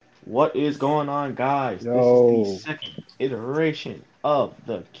What is going on, guys? This is the Yo, second iteration of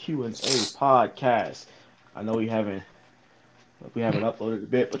the Q&A podcast. I know we haven't uploaded a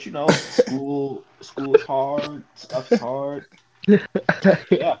bit, but school is hard, stuff is hard.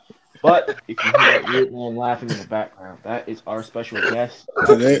 Yeah. But if you hear that weird man laughing in the background, that is our special guest. That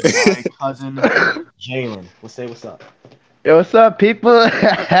today. is my cousin Jalen. Let's say what's up. Yo, what's up, people?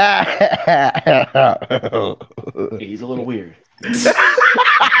 He's a little weird.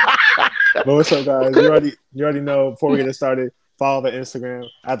 But what's up, guys? You already know. Before we get started, follow the Instagram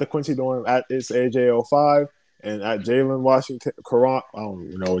at the Quincy Dorm at it's AJ05 and at Jalen Washington Karan. I don't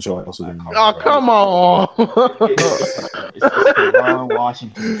even know what y'all else is doing. Oh, come on. It's Karan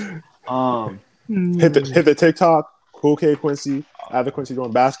Washington. Hit the TikTok. Cool K Quincy at the Quincy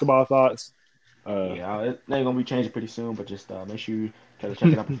Dorm basketball thoughts. Yeah, it ain't gonna be changing pretty soon, but just make sure you try to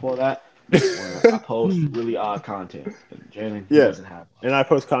check it out before that. Where I post really odd content. And Jalen doesn't have one. And I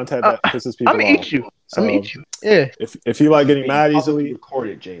post content that pisses people I'm off. gonna eat you. So, I'm gonna eat you. Yeah. If you like getting mad Publicly easily,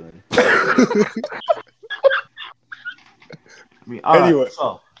 recorded, Jalen. All right. Anyway.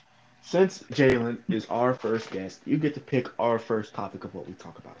 So since Jalen is our first guest, you get to pick our first topic of what we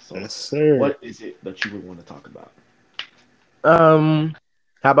talk about. So, yes, sir. what is it that you would want to talk about? How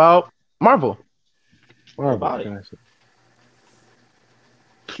about Marvel? What about it?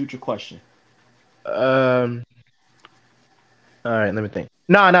 Shoot your question. All right, let me think.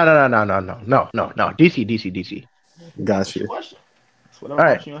 No. DC. Got you. Question. That's whatever All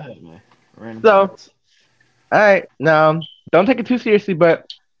right. comes in your head, man. Random So- thoughts. All right, now don't take it too seriously, but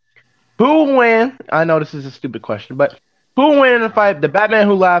who will win? I know this is a stupid question, but who will win in a fight? The Batman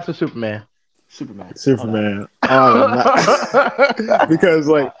who laughs or Superman? Superman. Because,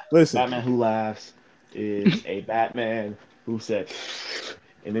 like, listen. Batman Who Laughs is a Batman who said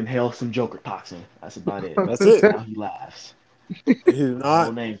and inhales some Joker toxin. That's about it. That's it. How he laughs. He's Where not.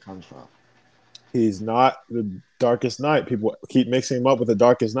 the name comes from. He's not the Darkest Knight. People keep mixing him up with the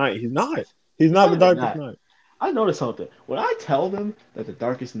Darkest Knight. He's not. He's not the Darkest Knight. I noticed something. When I tell them that the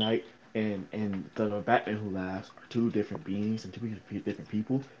Darkest Knight and the Batman Who Laughs are two different beings and two different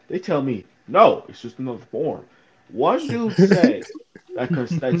people, they tell me, no, it's just another form. One dude said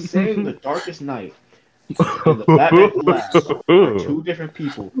that saying the Darkest Knight and the Batman Who Laughs are two different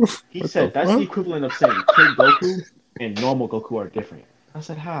people. He said that's the equivalent of saying Kid Goku and normal Goku are different. I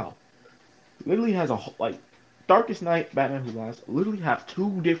said, how? Literally has Darkest Knight, Batman Who Laughs literally have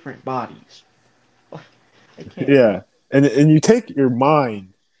two different bodies. I can't. Yeah. And you take your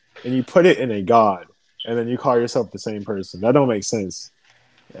mind and you put it in a god, and then you call yourself the same person. That don't make sense.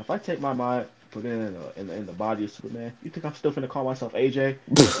 If I take my mind, put it in the body of Superman, you think I'm still finna call myself AJ?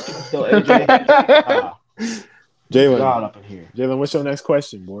 You think I'm still AJ? Jalen, God up in here. Jalen, what's your next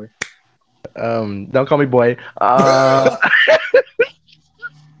question, boy? Don't call me boy. Well,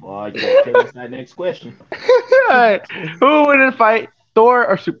 you gotta tell us that next question. All right. Who will win in a fight? Thor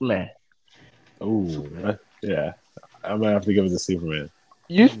or Superman? Oh, yeah. I'm gonna have to give it to Superman.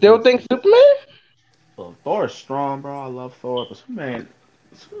 You still think Superman? Well, Thor is strong, bro. I love Thor, but Superman,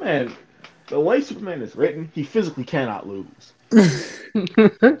 the way Superman is written, he physically cannot lose.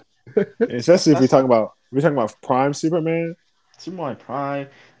 Especially if we're talking about Prime Superman. Superman Prime,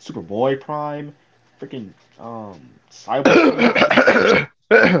 Superboy Prime, freaking Cyborg.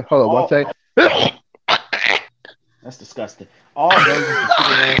 Hold on one second. That's disgusting. All versions of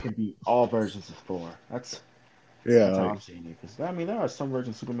Superman can be all versions of Thor. That's how I'm seeing it. Because there are some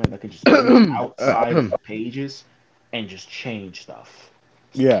versions of Superman that can just be outside of the pages and just change stuff.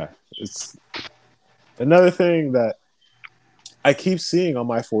 Yeah, it's another thing that I keep seeing on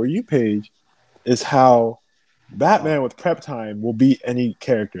my For You page is how Batman with prep time will beat any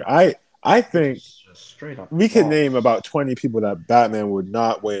character. I think Just straight up. we could false. name about 20 people that Batman would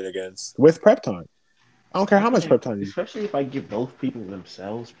not win against with prep time. I don't care how much prep time you. Especially if I give both people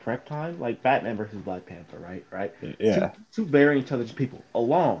themselves prep time, like Batman versus Black Panther, right? Yeah, Two varying each other's people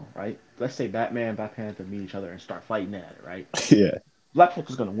alone, right? Let's say Batman and Black Panther meet each other and start fighting at it, right? yeah, Black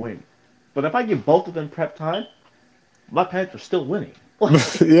Panther's gonna win. But if I give both of them prep time, Black Panther's still winning.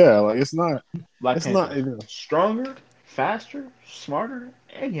 yeah. Like it's not. Black It's Panther not even. stronger, faster, smarter,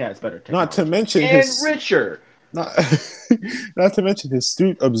 and he has better technology. Not to mention and his. richer. Not, not to mention his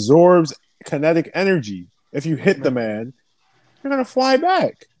suit absorbs kinetic energy. If you hit the man, you're gonna fly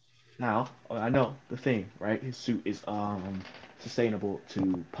back. Now, I know the thing, right? His suit is sustainable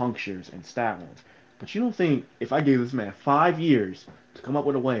to punctures and stab wounds. But you don't think if I gave this man 5 years to come up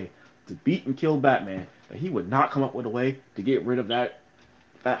with a way to beat and kill Batman, that he would not come up with a way to get rid of that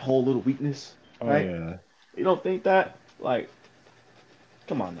whole little weakness, right? Oh yeah, You don't think that? Like,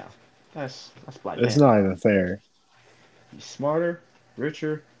 come on now. That's Black it's Panther. not even fair. He's smarter,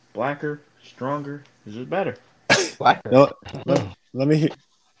 richer, blacker, stronger. It's just better. Black. No, let me hear.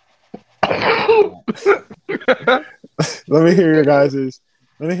 Let me hear your guys's.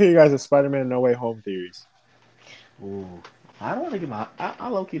 Let me hear you guys' Spider-Man No Way Home theories. Ooh, I don't want to get my. I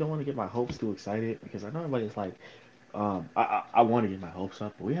low key don't want to get my hopes too excited because I know everybody's like, I want to get my hopes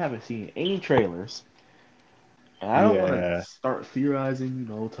up, but we haven't seen any trailers, and I don't want to Yeah, start theorizing.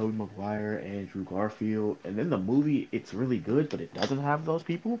 Tobey Maguire, Andrew Garfield, and then the movie it's really good, but it doesn't have those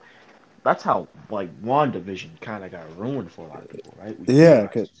people. That's how like WandaVision kind of got ruined for a lot of people, right? We yeah,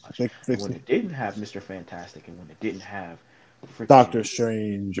 theorized because too much, they and fixed when it didn't have Mr. Fantastic, and when it didn't have Doctor freaking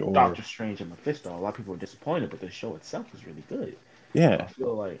Strange or Doctor Strange and Mephisto, a lot of people were disappointed, but the show itself was really good. So I yeah,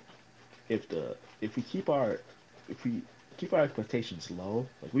 feel like if the if we keep our if we keep our expectations low,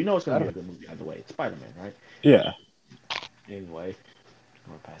 like we know it's gonna be a good movie either way. It's Spider Man, right? yeah. Anyway,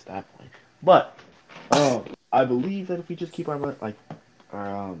 we're past that point. But I believe that if we just keep our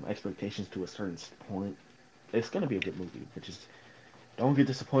expectations to a certain point, it's gonna be a good movie. But just don't get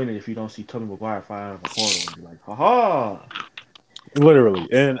disappointed if you don't see Tobey Maguire fly out of a portal and be like, haha. Literally,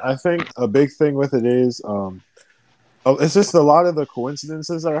 and I think a big thing with it is, it's just a lot of the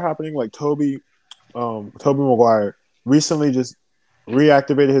coincidences that are happening. Like Toby Maguire recently just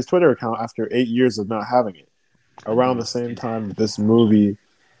reactivated his Twitter account after 8 years of not having it. I didn't Around the know he same did that. time that this movie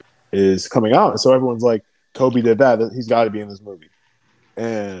is coming out, and so everyone's like, Toby did that. He's got to be in this movie. This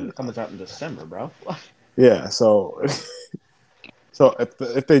And movie comes out in December, bro. yeah, so so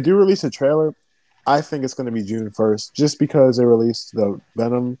if they do release a trailer, I think it's going to be June 1st, just because they released the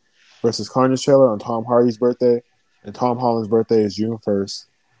Venom versus Carnage trailer on Tom Hardy's birthday, and Tom Holland's birthday is June 1st.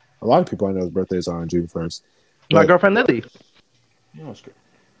 A lot of people I know's birthdays are on June 1st, My but girlfriend Lily. You know, it's good.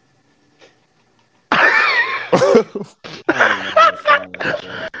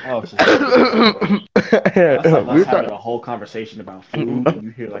 Oh, it's just that's like We us were having a whole conversation about food. And you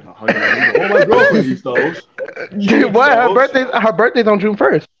hear like 100 people, oh, my girlfriend eats those. She eats what? those. Her birthday's on June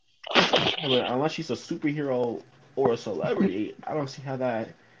 1st. Yeah, but unless she's a superhero or a celebrity, I don't see how that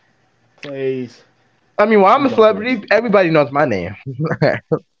plays. I mean, well, I'm a Who's up celebrity. Everybody knows my name.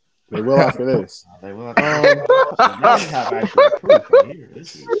 they will after this. They will have to, so now we have actual proof right here.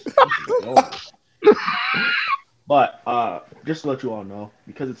 This is gold. But just to let you all know,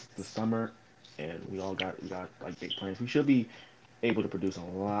 because it's the summer and we got like big plans, we should be able to produce a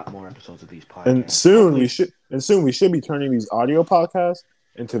lot more episodes of these And podcasts. soon Hopefully, we should be turning these audio podcasts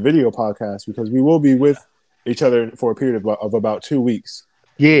into video podcasts, because we will be with each other for a period of about 2 weeks.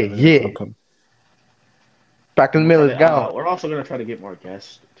 Yeah. Upcoming. Back in the middle is gone. we're also gonna try to get more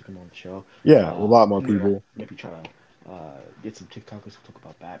guests to come on the show. Yeah, a lot more I'm gonna people. maybe try to get some TikTokers to talk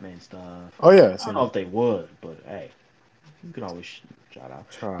about Batman stuff. Oh yeah, I don't know if they would, but hey, you can always shout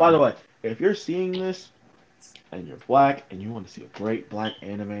out. try. By the way, if you're seeing this and you're black and you want to see a great black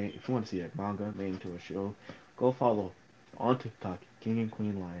anime, if you want to see a manga made into a show, go follow on TikTok King and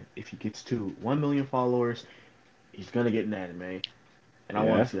Queen Lion. If he gets to 1 million followers, he's gonna get an anime, and I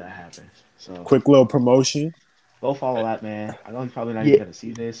want Yeah. to see that happen. So Quick little promotion. go follow that man. I know he's probably not Yeah. even gonna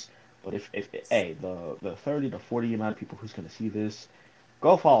see this, but if hey the 30 to 40 amount of people who's gonna see this,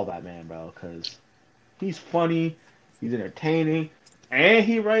 go follow that man, bro, because he's funny, he's entertaining, and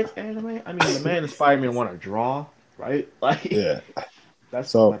he writes anime. I mean, the man inspired me to want to draw, right? Like, Yeah.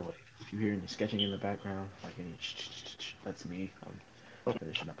 that's So by the way. If you hear any sketching in the background, like any that's me. I'm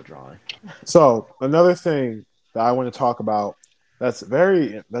finishing up a drawing. So another thing that I want to talk about that's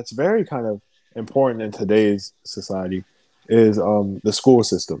very kind of important in today's society is the school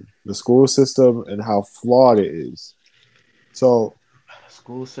system. The school system and how flawed it is. So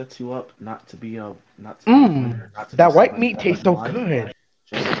School sets you up not to be a winner, not to be That white somebody meat better tastes in so life. good.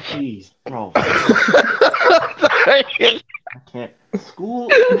 Just please, bro. Sorry. I can't. School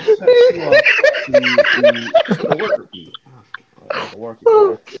sets you up to work with you. To work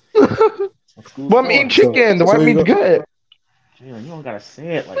with you. Well, I'm eating chicken. The white you meat's go- good. Jalen, you don't gotta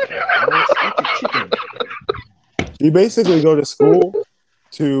say it like that. Bro. Eat your chicken. you basically go to school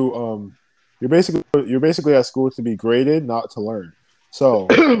to you're basically at school to be graded, not to learn. So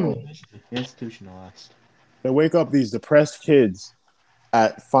Institutionalized. they wake up these depressed kids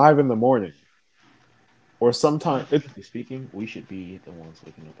at 5 in the morning, or sometimes Technically speaking, we should be the ones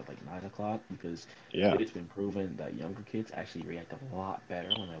waking up at like 9 o'clock because yeah. it has been proven that younger kids actually react a lot better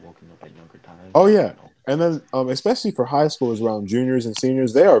when they're waking up at younger times. Oh yeah, and then especially for high schools around juniors and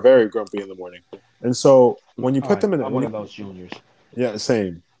seniors, they are very grumpy in the morning. And so when you put them in, I'm one of those juniors. yeah,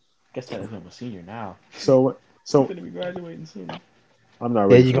 same. Guess that I'm a senior now. So I'm gonna be graduating soon. I'm not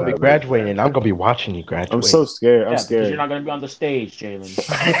Yeah, ready you're for gonna be that. graduating. I'm gonna be watching you graduate. I'm so scared. I'm Yeah, because scared. you're not gonna be on the stage, Jalen.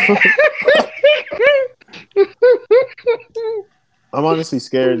 I'm honestly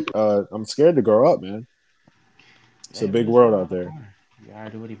scared. I'm scared to grow up, man. It's a Hey, big man, it's world right out around the there. corner. You gotta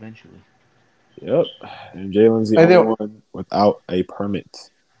do it eventually. Yep. And Jalen's the I only know. one without a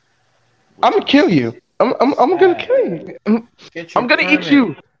permit. I'm Which gonna kill is you. I'm gonna sad. kill you. Get your I'm gonna eat permit.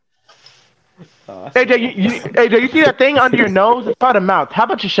 you. That's AJ, AJ, you see that thing under your nose? It's called a mouth. How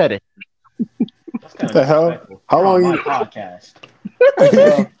about you shut it? What kind of the hell? disrespectful. How You're on long my you? podcast.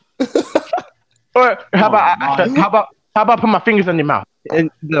 Or You're on my. how about put my fingers on your mouth and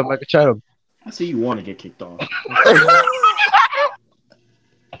like a child? I see you want to get kicked off.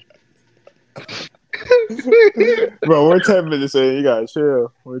 Let's do Bro, we're 10 minutes in. You gotta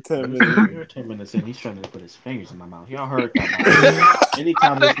chill. We're 10 minutes. You're 10 minutes in. He's trying to put his fingers in my mouth. Y'all heard that, man.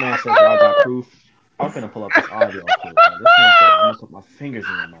 Anytime this man says y'all got proof, I'm finna pull up this audio clip. Like, this man said I'm gonna put my fingers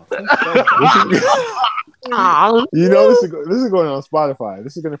in your mouth. Who says that? You know this is going on Spotify.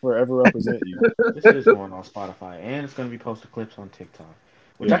 This is gonna forever represent you. This is going on Spotify, and it's gonna be posted clips on TikTok,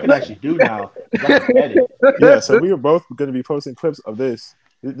 which I Yeah. can actually do now. 'Cause I can edit. Yeah, so we are both gonna be posting clips of this.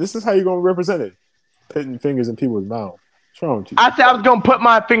 This is how you're gonna represent it. Putting fingers in people's mouth. What's wrong with you? I said I was gonna put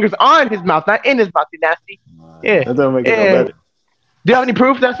my fingers on his mouth, not in his mouth. You nasty. Yeah. That doesn't make it no Yeah. better. Do you have any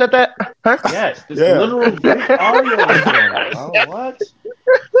proof that I said that? Huh? Yes, this Yeah. literal audio right there. Oh, what?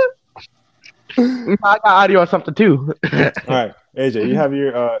 I got audio or something too. All right, AJ, you have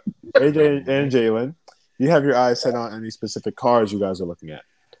your AJ and Jalen. You have your eyes set on any specific cars you guys are looking at.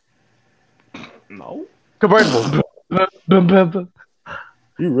 No. Convertible.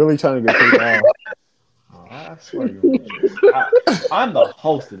 You really trying to get things off? Oh, I swear I'm the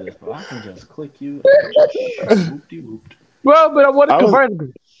host of this, bro. I can just click you and whoop-de-whoop. Well, but I want a I was- convertible.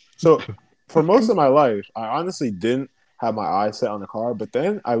 So for most of my life, I honestly didn't have my eyes set on the car, but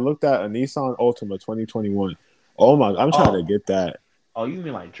then I looked at a Nissan Altima 2021. Oh my! I'm trying to get that. Oh, you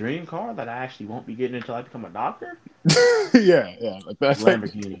mean like dream car that I actually won't be getting until I become a doctor? yeah. Like that's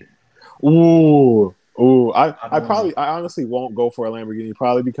Lamborghini. Ooh. I don't honestly won't go for a Lamborghini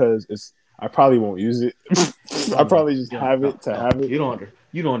probably because I probably won't use it. I probably just have it to have it. You don't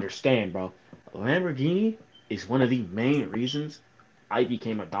understand, bro. A Lamborghini is one of the main reasons I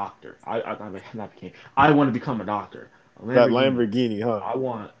became a doctor. I want to become a doctor. That Lamborghini, huh?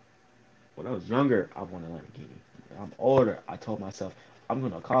 When I was younger, I wanted a Lamborghini. When I'm older, I told myself I'm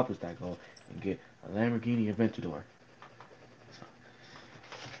going to accomplish that goal and get a Lamborghini Aventador.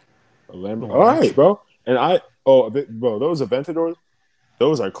 All right, bro. And bro, those Aventadors,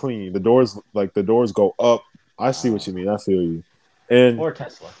 those are clean. The doors go up. I see what you mean. I feel you. And Or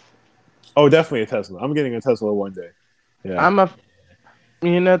Tesla. Oh, definitely a Tesla. I'm getting a Tesla one day. Yeah. I'm a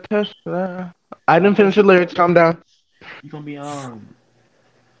Tesla. I didn't finish the lyrics. Calm down. You gonna be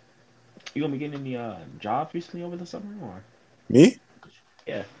getting any jobs recently over the summer or? Me?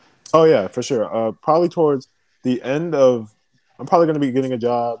 Yeah. Oh yeah, for sure. Probably towards the end of. I'm probably going to be getting a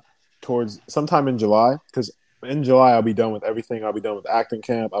job towards sometime in July because in July I'll be done with everything. I'll be done with acting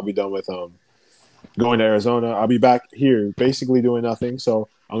camp. I'll be done with going to Arizona. I'll be back here basically doing nothing. So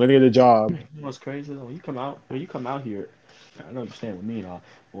I'm going to get a job. You know what's crazy though? When you come out here, I don't understand with me and all.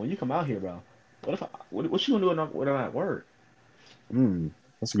 But when you come out here, bro, what you gonna do when I'm at work?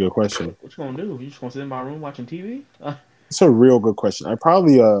 That's a good question. What you gonna do? You just gonna sit in my room watching TV? It's a real good question. I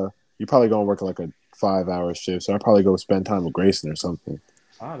probably you're probably gonna work like a 5-hour shift, so I probably go spend time with Grayson or something.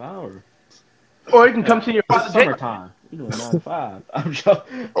 5 hours. Or you can come to your It's father's day. summertime. You doing 9 to 5? I'm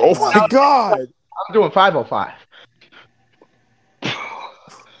joking. Oh my god! I'm doing 505.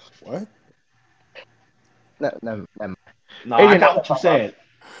 What? No. No, I got what you said.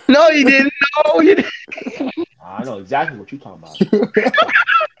 No, you didn't. No, you didn't. I know exactly what you're talking about.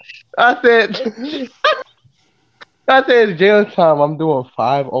 I said it's Jalen time. I'm doing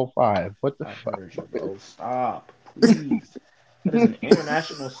 505. What the I fuck? heard you, bro. Stop, please. That is an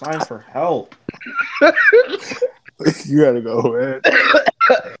international sign for help. You gotta go, man.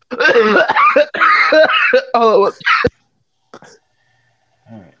 Oh,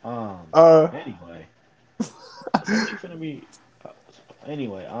 All right. Anyway, what you finna be?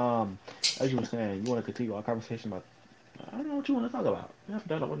 Anyway, as you were saying, you want to continue our conversation about. I don't know what you want to talk about. We haven't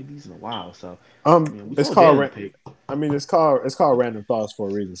done one of these in a while, so. It's called. It's called random thoughts for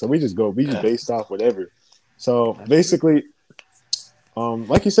a reason. So we just based off whatever. So basically,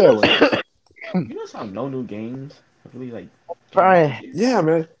 like you said, you know how no new games really like. Right. Yeah,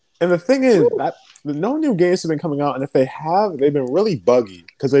 man. And the thing is that no new games have been coming out, and if they have, they've been really buggy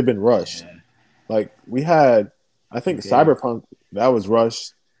because they've been rushed. Yeah. Like we had, I think Cyberpunk that was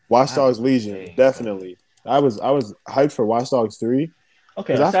rushed. Watch Dogs Legion definitely. I was hyped for Watch Dogs 3.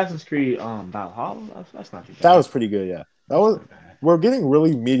 Okay, Assassin's Creed Valhalla. That's not too bad. That was pretty good. Yeah, we're getting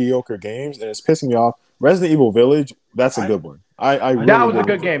really mediocre games, and it's pissing me off. Resident Evil Village That's a good one. I really That was a did.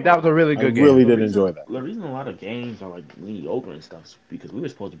 good game. That was a really I good game. really The did reason, enjoy that. the reason a lot of games are like mediocre and stuff is because we were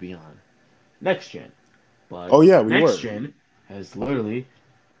supposed to be on next gen, but Oh yeah, we next were. gen has literally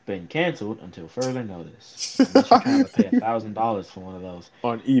been canceled until further notice. Unless you're trying to pay $1,000 for one of those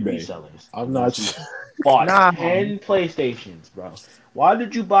On eBay. resellers. I'm not Unless you sure. bought Nah. 10 PlayStations, bro. Why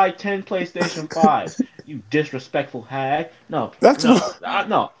did you buy 10 PlayStation 5s? You disrespectful hag. No, That's no, what.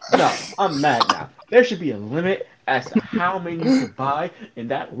 no. I'm mad now. There should be a limit as to how many you can buy, and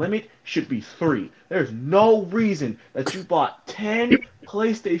that limit should be 3. There's no reason that you bought 10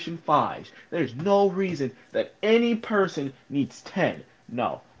 PlayStation 5s. There's no reason that any person needs 10.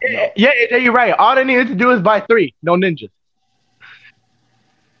 No, no. Yeah, you're right. All they needed to do is buy 3. No ninjas.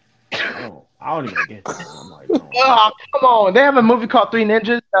 I don't even get that. I'm like, no. Oh, come on. They have a movie called Three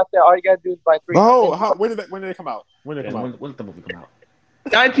Ninjas. That's it. All you gotta do is buy 3. Oh, when did they come out? When did it Yeah, come out? when did the movie come out?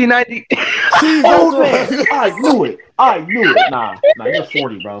 1990. See, Oh that's man, what- I knew it. Nah, you're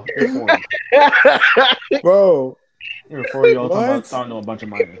 40, bro. You're 40. bro. You're 40 old talking What? about starting to know a bunch of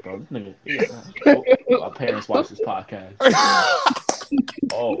minors, bro. This nigga, yeah. My parents watch this podcast.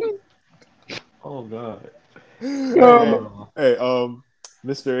 Oh god. Hey,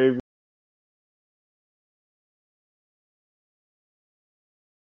 Mr. Avery.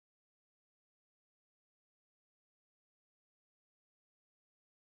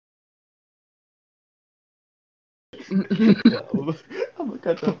 Yeah, I'm gonna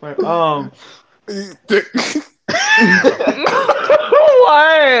cut that part.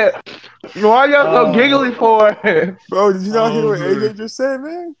 What? Why y'all so giggly for? Bro, did you not hear what man. AJ just said,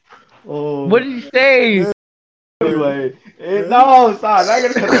 man? What did he say? Anyway, no, stop. Not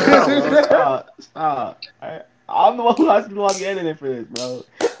gonna cut that out, bro. Stop. I'm the one who has to do all the editing for this, bro.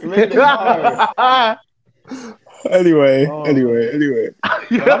 You're making it hard. Anyway. How do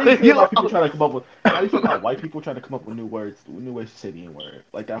you feel about people trying to come up with? How do you feel about white people trying to come up with new words, new ways to say the N word,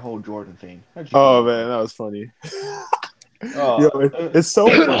 like that whole Jordan thing? How'd you Oh feel? man, that was funny. Oh, Yo, it's so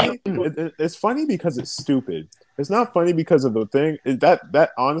funny. It's funny because it's stupid. It's not funny because of the thing.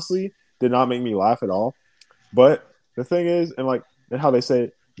 That honestly did not make me laugh at all. But the thing is, and how they say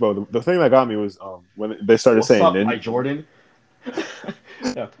it, bro, the thing that got me was when they started what's saying up, nin- Mike Jordan?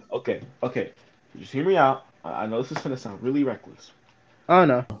 Yeah, okay. Just hear me out. I know this is gonna sound really reckless, Oh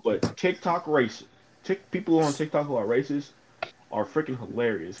no. but TikTok racist, people on TikTok who are racist are freaking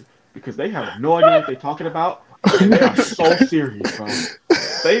hilarious because they have no idea what they're talking about. And they are so serious, bro.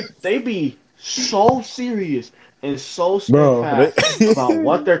 They be so serious and so Bro, steadfast about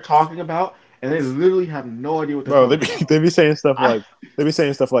what they're talking about, and they literally have no idea what they're bro, they talking be, they be saying stuff like they be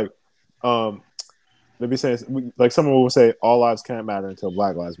saying like someone will say all lives can't matter until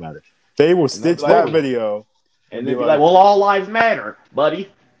Black Lives Matter. They will stitch they'll be like, that video and they'd be like, "Well, all lives matter, buddy.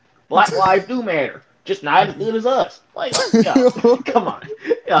 Black lives do matter, just not as good as us." Like, yo, come on,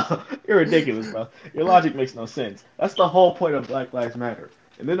 yo, you're ridiculous, bro. Your logic makes no sense. That's the whole point of Black Lives Matter.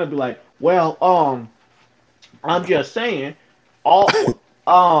 And then they'll be like, "Well, I'm just saying, all,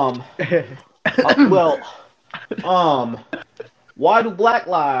 well, why do Black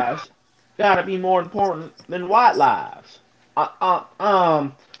lives gotta be more important than white lives?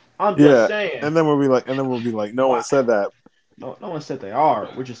 I'm just saying." and then we'll be like, no one said that. No one said they are.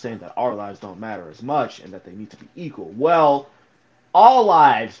 We're just saying that our lives don't matter as much and that they need to be equal. Well, all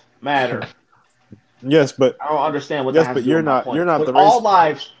lives matter. Yes, but I don't understand what yes, that has but to do you're with my not point. you're not But the race. all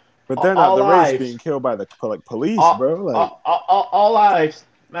lives, But they're not all the lives, race being killed by the police, all, bro. Like, all lives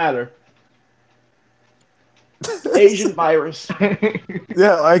matter. Asian virus,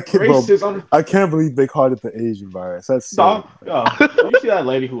 yeah, racism. I can't believe they called it the Asian virus. That's so. Did you see that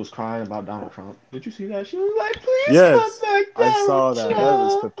lady who was crying about Donald Trump? Did you see that? She was like, "Please Yes, come back, I Donald saw that. That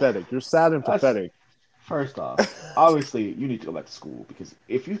was Trump." pathetic. You're sad and pathetic. First off, obviously you need to go back to school because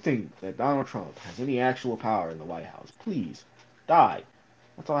if you think that Donald Trump has any actual power in the White House, please die.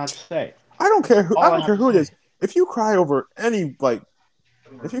 That's all I have to say. I don't care who. All I I don't have care to who it say. is. If you cry over any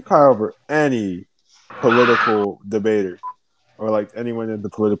political debater or like anyone in the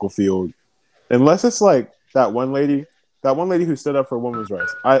political field, unless it's like that one lady who stood up for women's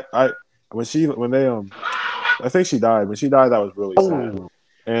rights. I think she died. When she died, that was really sad.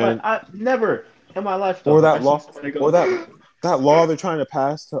 And But I never in my life though. or have that I law, seen somebody go, or that law they're trying to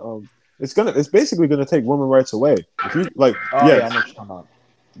pass to it's basically gonna take women rights away. If you like, Oh yeah, I know yes, what you're talking about.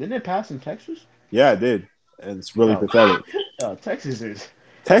 Didn't it pass in Texas? yeah, it did, and it's really No. pathetic. Texas is.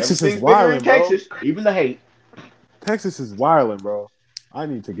 Texas is Everything's bigger in wilding, bro. Texas, even the hate. Texas is wilding, bro. I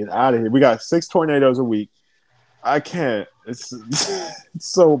need to get out of here. We got 6 tornadoes a week. I can't. It's it's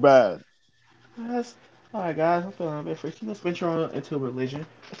so bad. All right, guys, I'm feeling a bit frisky. Let's venture on into religion.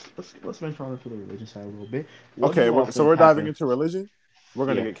 Let's venture on into the religion side a little bit. What do Okay, you all so think we're diving happens? into religion. We're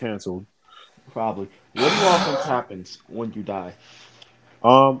gonna Yeah, get canceled. probably. What do you all think happens when you die?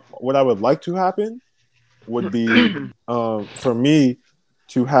 What I would like to happen would be for me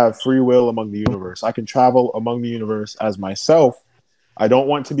to have free will among the universe. I can travel among the universe as myself. I don't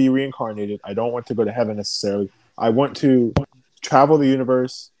want to be reincarnated. I don't want to go to heaven necessarily. I want to travel the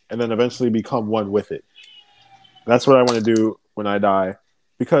universe and then eventually become one with it. That's what I want to do when I die.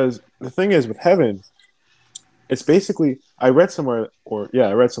 Because the thing is with heaven, it's basically I read somewhere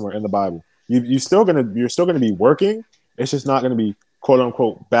I read somewhere in the Bible. You're still gonna be working. It's just not gonna be quote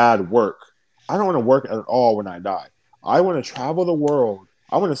unquote bad work. I don't want to work at all when I die. I want to travel the world.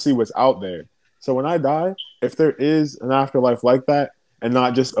 I want to see what's out there. So when I die, if there is an afterlife like that, and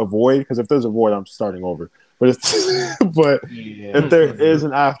not just a void, because if there's a void, I'm starting over. But but Yeah. if there is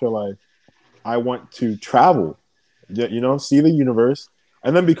an afterlife, I want to travel. See the universe,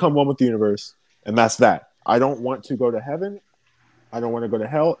 and then become one with the universe, and that's that. I don't want to go to heaven. I don't want to go to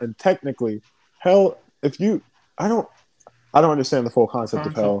hell. And technically, hell, if you, I don't understand the full concept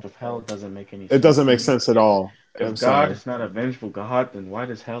of Concept hell. of hell doesn't make any It sense doesn't to make me. sense at all. If I'm God sorry. is not a vengeful God, then why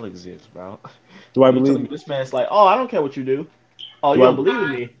does hell exist, bro? Do I You telling believe? me this man's like, oh, I don't care what you do. Oh, Do you I don't believe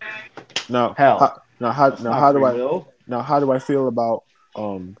in me? now? Hell. That's Now not how do free I will. how do I feel about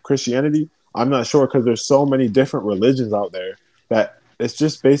Christianity? I'm not sure because there's so many different religions out there that it's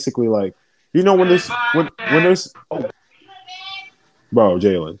just basically like when there's bro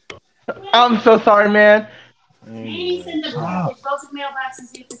Jalen. I'm so sorry, man. Anyway, Stop.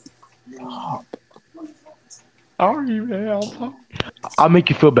 Sorry, man. I'll make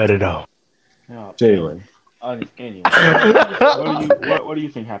you feel better though. yeah. Jalen. Anyway, what do you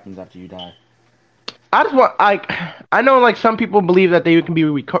think happens after you die? I just want I know like some people believe that they can be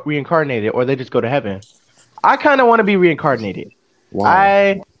reincarnated or they just go to heaven. I kind of want to be reincarnated.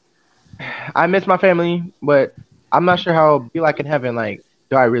 Why? I I miss my family, but I'm not sure how it'll be like in heaven. Like,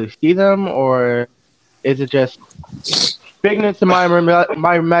 do I really see them or is it just figments to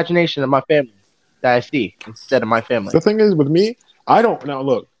my imagination of my family that I see instead of my family? The thing is with me, I don't now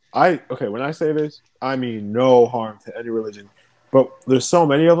look. When I say this, I mean no harm to any religion, but there's so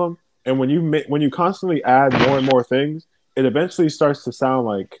many of them, and when you constantly add more and more things, it eventually starts to sound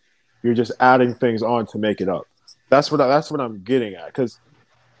like you're just adding things on to make it up. That's what I'm getting at because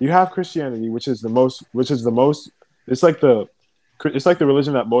you have Christianity, which is the most. It's like the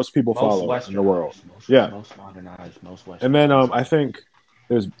religion that most people Most follow in the world. westernized, Yeah, most modernized, most and then westernized. I think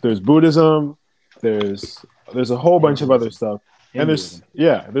there's Buddhism, there's a whole bunch of other Hinduism. stuff, and Hinduism.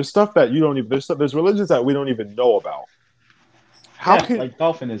 there's stuff that you don't even there's religions that we don't even know about. How Yeah, can like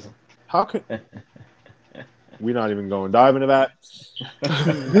dolphinism. how can we not even go and dive into that?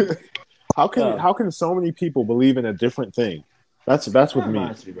 Uh, how can so many people believe in a different thing? That's that with me.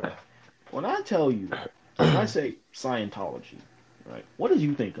 reminds me, bro. When I tell you, when I say Scientology, right? What did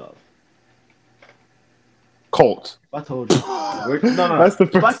you think of? Cult. If I told you, no. That's the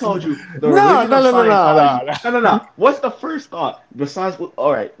If I first. told you the No, religion no, of no, no, no, Scientology, no. no. What's the first thought besides?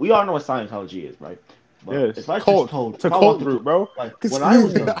 All right, we all know what Scientology is, right? But Yes, if I just cult. told, It's a if I cult walked group, into, bro. like, when I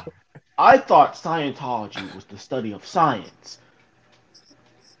was Excuse me. young, I thought Scientology was the study of science.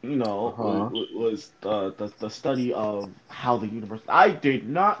 You Uh know, huh. was the study of how the universe. I did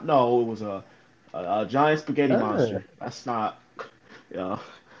not know it was a giant spaghetti monster. That's not, you know.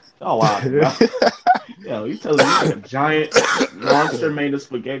 Oh wow, bro. Yo, you telling me a giant monster made of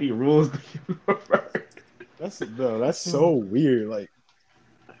spaghetti rules the universe? That's so weird. Like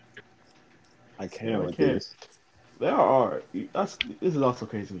I Yo, can't I with can't. this. There are. This is also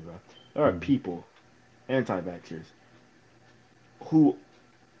crazy to me, bro. There are Mhm. people, anti-vaxxers, who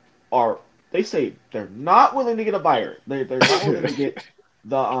are. They say they're not willing to get a virus. They're not willing to get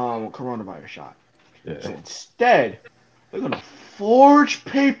the coronavirus shot. Yeah. So instead, they're gonna forge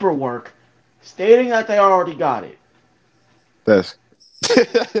paperwork stating that they already got it. That's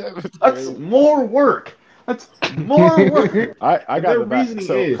That's more work. That's more work. I And got their the back. reasoning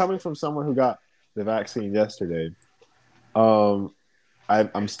So is, coming from someone who got the vaccine yesterday, um,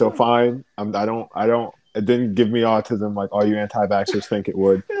 I'm still yeah, fine. I don't. It didn't give me autism like all you anti-vaxxers think it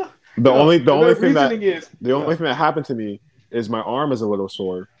would. yeah, The only the and their only thing that reasoning is, the yeah, only thing that happened to me is my arm is a little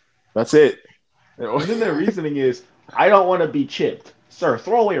sore. That's it. and then their reasoning is, I don't want to be chipped. Sir,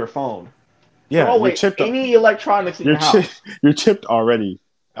 throw away your phone. Yeah, Throw you're away chipped. any electronics in You're your house. you're chipped already.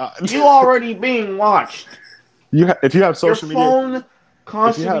 You already being watched. if you have Your social media, phone if you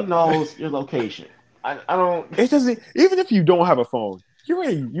constantly have, knows your location. I don't. it doesn't. Even if you don't have a phone,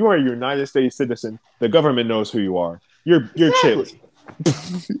 you are a United States citizen. The government knows who you are. You're chipped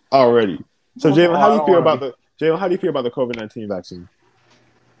Exactly. already. So Jalen, I don't wanna be. How do you feel about the COVID-19 vaccine?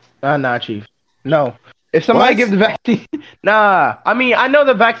 Nah, chief. No. If somebody What? gives the vaccine, nah. I mean, I know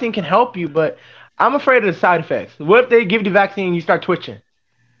the vaccine can help you, but I'm afraid of the side effects. What if they give you the vaccine and you start twitching?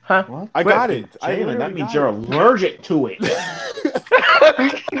 Huh? What? I got it. I Jalen, literally that means got you're it. allergic to it.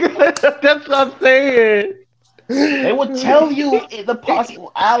 That's what I'm saying. They would tell you the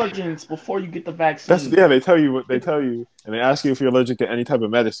possible allergens before you get the vaccine. They tell you what they tell you, and they ask you if you're allergic to any type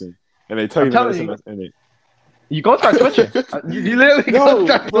of medicine, and they tell I'm you the telling medicine you, that's in it. you're gonna start twitching. You literally No, gonna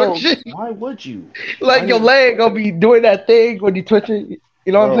start bro. twitching. Why would you? Like your leg gonna be doing that thing when you twitching.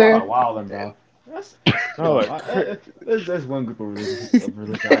 You know what I'm Bro, saying? Wow, then, bro. That's No, yo, there's one group of religion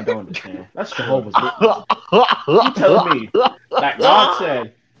I don't understand. That's Jehovah's Witnesses. You telling me that God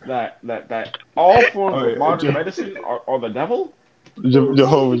said that all forms of modern medicine are the devil?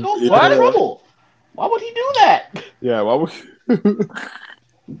 Jehovah's. He goes to trouble. Why would he do that? Yeah, why would?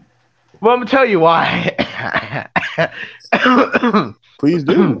 Well, I'm gonna tell you why. Please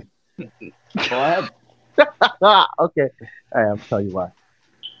do. Go ahead. Okay, all right, I'll tell you why.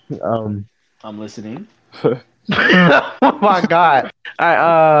 I'm listening. Oh my God,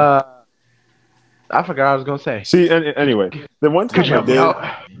 I forgot what I was gonna say. See, anyway, the one Good time job.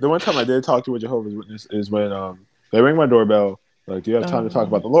 I did talk to a Jehovah's Witness is when they rang my doorbell. Like, do you have time to talk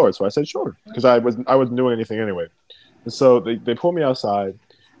about the Lord? So I said, sure, because I wasn't doing anything anyway. And so they pull me outside,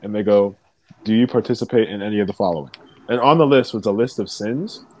 and they go, do you participate in any of the following? And on the list was a list of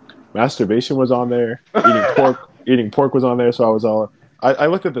sins. Masturbation was on there. Eating pork was on there. So I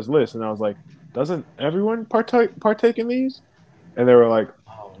looked at this list and I was like, doesn't everyone partake in these? And they were like,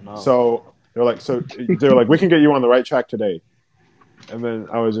 Oh no. so they were like, we can get you on the right track today. And then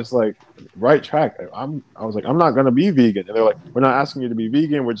I was just like, right track. I was like, I'm not gonna be vegan. And they're like, we're not asking you to be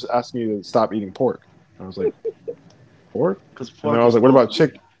vegan. We're just asking you to stop eating pork. And I was like, pork? And then I was like, what about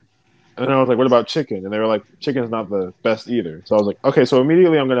chicken? And then I was like, what about chicken? And they were like, chicken's not the best either. So I was like, okay, so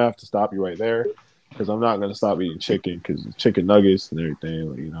immediately I'm gonna have to stop you right there because I'm not gonna stop eating chicken because chicken nuggets and everything,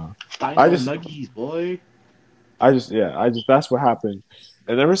 like, you know. I just nuggies, boy. I just that's what happened.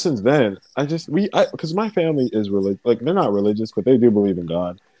 And ever since then, because my family is religious, like they're not religious, but they do believe in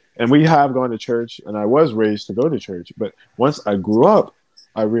God. And we have gone to church, and I was raised to go to church. But once I grew up,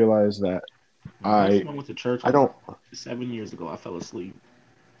 I realized that I went to church. I don't. 7 years ago, I fell asleep.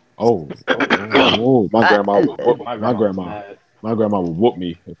 Oh, my grandma would whoop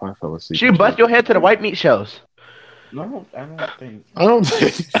me if I fell asleep. She bust your head to the white meat shows. No, I don't think. I don't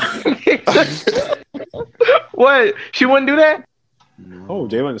think. What? She wouldn't do that? No. Oh,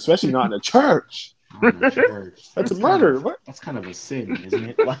 Jalen, especially not in a church. That's a murder. What? That's kind of a sin, isn't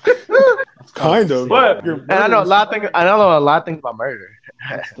it? Like, Kind of. What? You're And I know a lot of things. I know a lot of things about murder.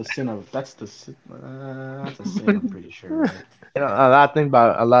 That's the sin of. That's a sin. I'm pretty sure. Right? You know, a lot of things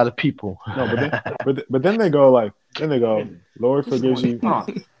about a lot of people. No, but then they go, Lord forgives you.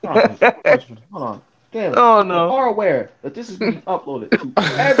 Hold on. Damn. Oh no. You are aware that this is being uploaded to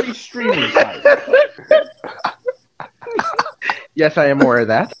every streaming site. Yes, I am aware of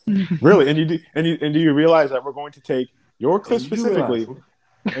that. Really, and do you realize that we're going to take your clip specifically,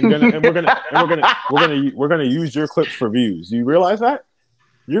 and we're gonna use your clips for views. Do you realize that?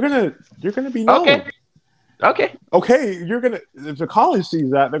 You're gonna be known. Okay. You're gonna, if the college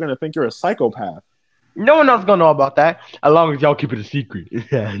sees that, they're gonna think you're a psychopath. No one else gonna know about that, as long as y'all keep it a secret.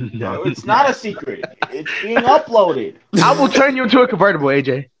 No, it's not a secret. It's being uploaded. I will turn you into a convertible,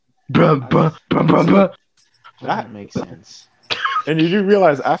 AJ. That makes sense. And you do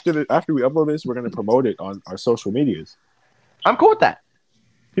realize after we upload this, we're gonna promote it on our social medias. I'm cool with that.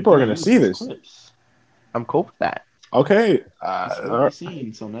 People are gonna see this. Clips. I'm cool with that. Okay.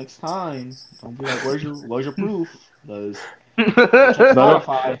 So next time, don't be like, "Where's your proof?" Because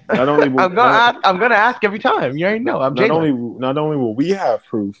not only I'm gonna ask every time. You already know. Not only will we have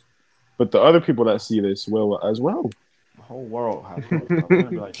proof, but the other people that see this will as well. The whole world has proof. I'm gonna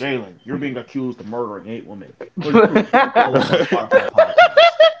be like, Jalen, you're being accused of murdering 8 women.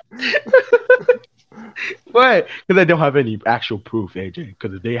 What? Because I don't have any actual proof, AJ.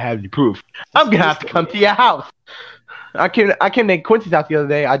 Because if they have any proof, I'm gonna have to come to your house. I came to Quincy's house the other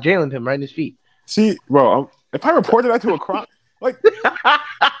day. I Jalened him right in his feet. See, bro, if I reported that to a crime, like,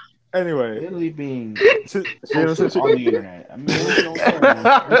 anyway, literally being since on the internet. I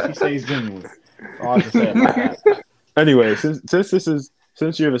mean, he stays genuine. All I can say about that. Anyway,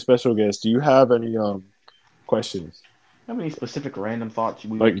 since you're the special guest, do you have any questions? How many specific random thoughts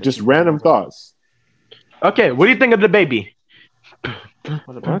just random thoughts? Okay, what do you think of the baby?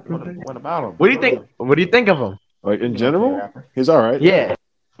 What about him? What do you think? What do you think of him? Like in general, he's all right. Yeah,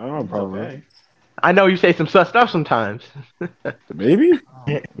 I don't have a problem. Okay. I know you say some sus stuff sometimes. The baby?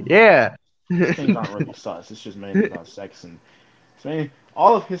 Yeah, His things aren't really sus. It's just mainly about sex and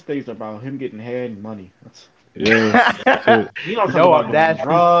all of his things are about him getting head and money. That's Yeah. he don't talk No about doing audacity.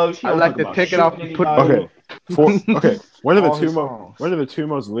 drugs. He I don't like talk to about take it off shooting and put. anybody. Okay. One of the All his two most songs. one of the two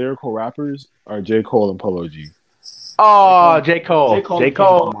most lyrical rappers are J. Cole and Polo G. Oh, J. Cole. and Kendrick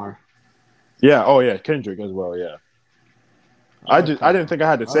Lamar. Yeah. Oh yeah, Kendrick as well. Yeah. I didn't think I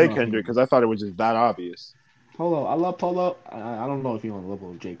had to I say don't know if Kendrick because I thought it was just that obvious. Polo. I love Polo. I don't know if you want to level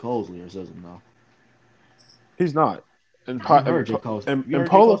with J. Cole's lyricism though. He's not. And You heard J. Cole's. You heard J.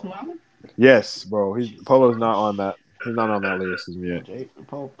 Polo. Cole's new album? Yes, bro. Polo's not on that. He's not on that lyricism yet.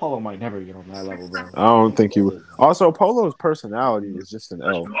 Polo might never get on that level, bro. I don't think he would. Also, Polo's personality is just an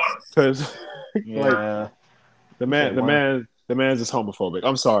L. Because Yeah. the man's just homophobic.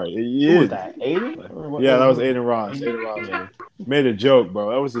 I'm sorry. Who was that? Aiden? Yeah, that was Aiden Ross. Aiden Ross made a joke,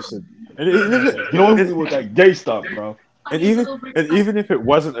 bro. That was just you know with that gay stuff, bro. And even if it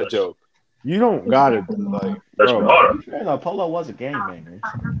wasn't a joke, you don't gotta like, bro. No, Polo was a gay man.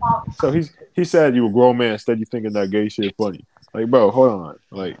 So he said you a grown man, instead you thinking that gay shit funny. Like, bro, hold on,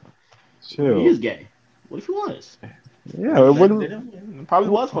 like, chill. He is gay. What if he was? Yeah, it probably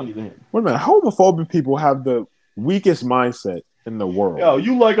was funny to him. Wait a minute, homophobic people have the weakest mindset in the world. Yo,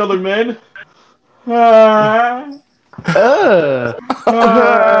 you like other men? You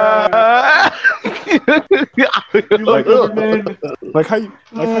like other men? Like how you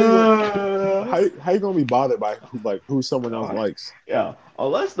gonna be bothered by who someone else likes? Yeah,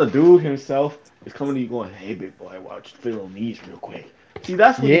 unless the dude himself is coming to you going, "Hey, big boy, watch Phil knees real quick." See,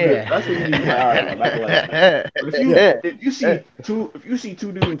 that's what you need. That's what you need. But if you see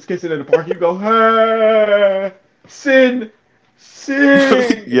two dudes kissing in the park, you go, "Hey, sin."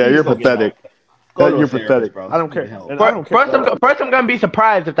 Yeah, you're pathetic. You're pathetic, bro. I don't care. First, I'm gonna be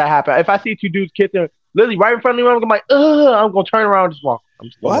surprised if that happens. If I see two dudes kissing literally right in front of me, I'm gonna be like, ugh, I'm gonna turn around and just walk.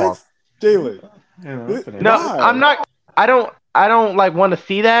 What? Jalen? No, I'm not. I don't like want to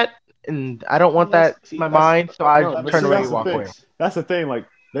see that, and I don't want that in my mind. So I turn around and walk away. That's the thing. Like,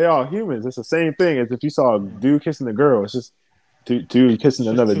 they are humans. It's the same thing as if you saw a dude kissing a girl. It's just dude kissing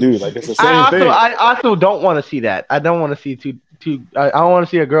another dude. Like, it's the same thing. I also don't want to see that. I don't want to see two. I don't want to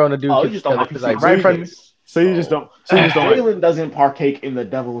see a girl and a dude kiss each other. Like right in front of me. So you just don't. Jalen doesn't partake in the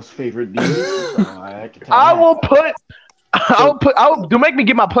devil's favorite deeds. I will make me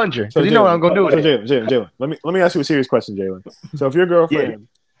get my plunger. So you know what I'm gonna do with it. Jalen. Let me ask you a serious question, Jalen. So if your girlfriend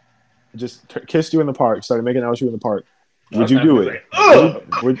just kissed you in the park, started making out with you in the park, would you do it? What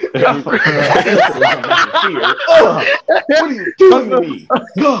are you doing to me?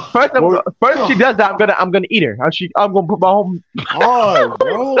 First she does that, I'm gonna eat her. I'm gonna put my home. Oh,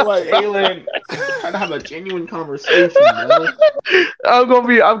 bro, like Jalen, trying to have a genuine conversation, bro. We're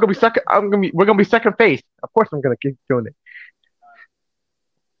gonna be second face. Of course, I'm gonna keep doing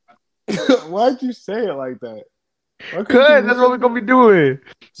it. Why'd you say it like that? Because that's what we're gonna be doing.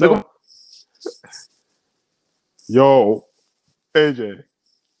 So, yo, AJ.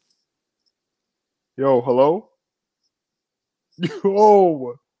 Yo, hello?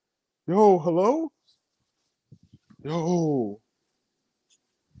 Yo, hello? Yo.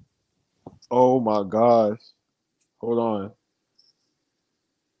 Oh my gosh. Hold on.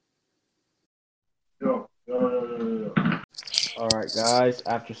 Yo. All right, guys.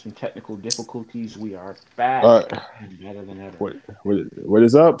 After some technical difficulties, we are back. Better than ever. What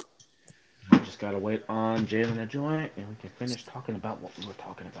is up? We just gotta wait on Jalen to join, and we can finish talking about what we were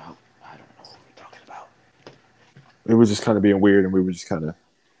talking about. I don't know what we were talking about. It was just kind of being weird, and we were just kind of.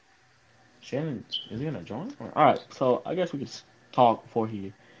 Jalen, is he gonna join? All right, so I guess we could talk before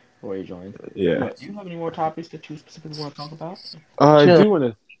he joins. Yeah. Do you have any more topics that you specifically want to talk about? I do want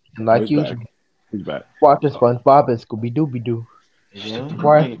to. Like usual. He's back. Watch this SpongeBob and Scooby Dooby Doo.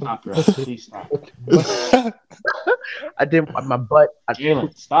 Please stop. I did my butt.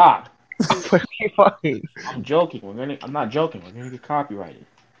 Jalen, stop. Fine. I'm joking. I'm not joking. We're gonna get copyrighted.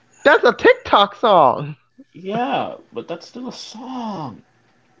 That's a TikTok song. Yeah, but that's still a song.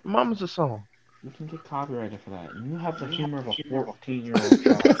 Mama's a song. You can get copyrighted for that. And you have the humor of a 14-year-old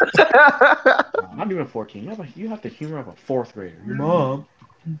child. Not even 14. You have the humor of a 4th grader. Your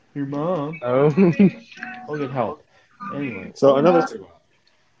mom. Oh. Go get help. Anyway. So another thing,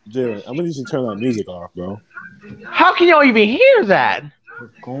 Jalen, I'm gonna need you to turn that music off, bro. How can y'all even hear that?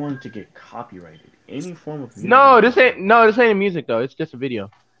 We're going to get copyrighted. Any form of music. No, this ain't music though. It's just a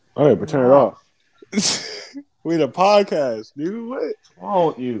video. All right, but turn it off. We the podcast, dude. What?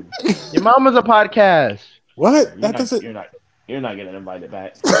 Won't you? Your mama's a podcast. What? You're not getting invited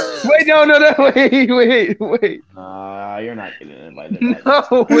back. Wait, no, wait. Nah, you're not getting invited back.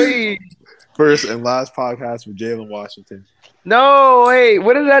 No, wait. first and last podcast with Jalen Washington. No, wait,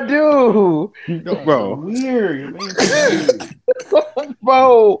 what did I do? Bro. Weird. You're being weird.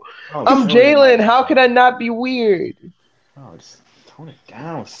 Bro, Oh, I'm sure you Jalen. might. How could I not be weird? Oh, just tone it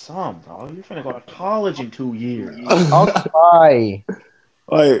down some, bro. You're finna go to college in 2 years. I'll try.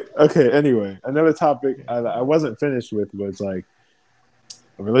 Like, okay, anyway, another topic I wasn't finished with was like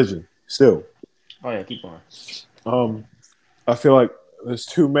religion still. Oh yeah, keep going. I feel like there's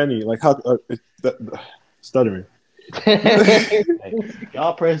too many. Like how stuttering. Hey,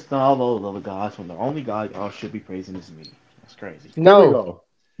 y'all praising all those other gods when the only God y'all should be praising is me. That's crazy. No.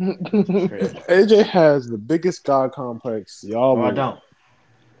 Here That's we go. crazy. AJ has the biggest God complex. Y'all, No, I will. don't.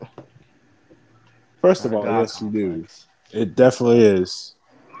 First of Not a all, God yes, you do. complex. It definitely is.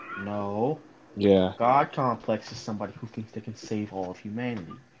 No. Yeah. God complex is somebody who thinks they can save all of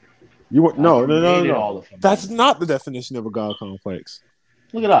humanity. You want no. Created all of humanity. That's not the definition of a God complex.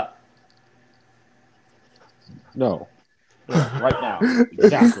 Look it up. No. Yeah, right now.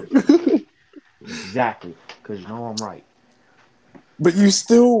 Exactly. Exactly. Because you know I'm right. But you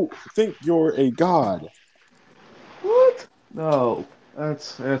still think you're a god. What? No.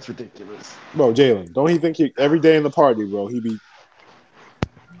 That's ridiculous. Bro, Jalen, don't he think he every day in the party, bro, he be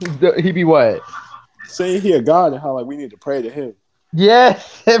He be what? saying he a god and how like we need to pray to him.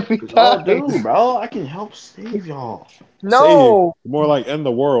 Yes, every Y'all time. do, bro. I can help save y'all. No. Save. More like end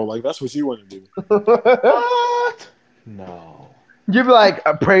the world. Like that's what you want to do. What? No. You'd be like,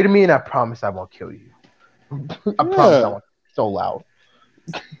 pray to me and I promise I won't kill you. I promise I won't. So loud.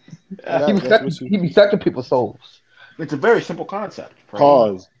 He be sucking people's souls. It's a very simple concept. Pray,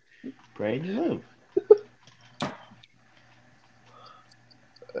 Pause. Pray and you live.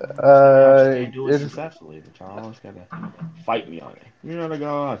 They do it successfully, but y'all always gotta fight me on it. You're not a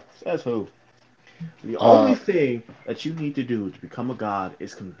god. Says who? The only thing that you need to do to become a god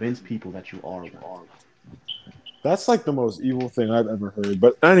is convince people that you are one. That's like the most evil thing I've ever heard.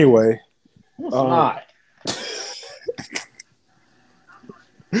 But anyway, No, it's not.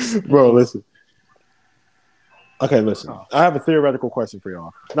 bro, listen. Okay, listen. I have a theoretical question for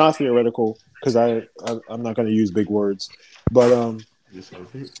y'all. Not theoretical, because I'm not going to use big words. But Oh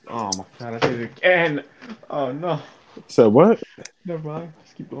my god, I did it again. Oh no. So what? Never mind.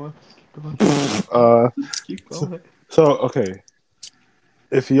 Just keep going. Just keep going. Keep going. So okay,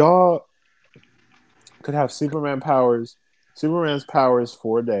 if y'all could have Superman's powers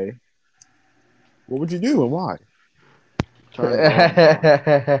for a day, what would you do and why?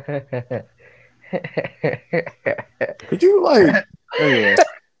 Could you like anyway?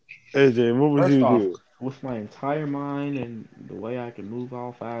 AJ, what would you do? With my entire mind and the way I can move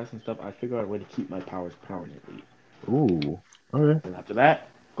all fast and stuff, I figure out a way to keep my powers permanently. Ooh. Okay. And after that,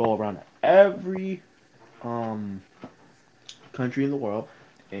 go around to every country in the world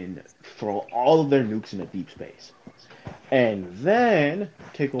and throw all of their nukes into deep space. And then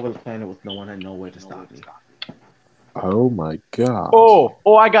take over the planet with no one and nowhere to stop me. Oh my god. Oh,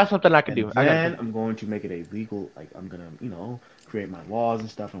 I got something I can do. Then I'm going to make it a legal, like I'm gonna, create my laws and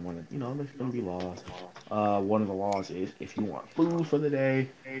stuff. And want to, there's gonna be laws. One of the laws is if you want food for the day,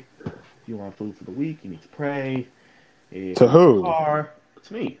 if you want food for the week, you need to pray. To who?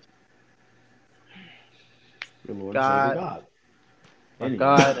 It's me. Your Lord God. and Savior God. Anyway,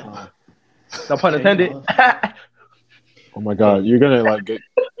 God. No pun intended. Oh my god, you're gonna like get.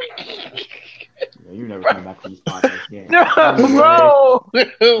 You never come back to this podcast again. No, bro.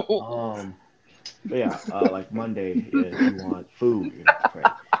 But yeah, like Monday, if you want food, you have to pray.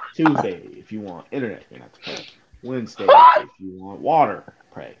 Tuesday, if you want internet, you have to pray. Wednesday, if you want water,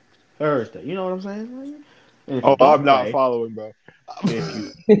 pray. Thursday, you know what I'm saying? I'm not following, bro.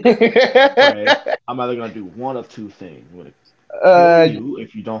 If you pray, I'm either gonna do one of two things.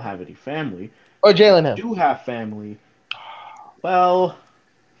 If you don't have any family, or Jalen him. If you do have family, well,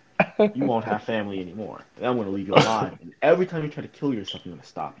 you won't have family anymore. And I'm gonna leave you alive. And every time you try to kill yourself, I'm gonna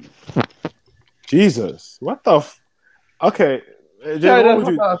stop you. Jesus, what the? Okay, Jalen,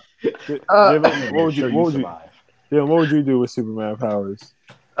 what would you do with Superman powers?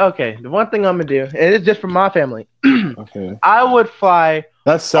 Okay, the one thing I'm gonna do, and it's just for my family. Okay, I would fly.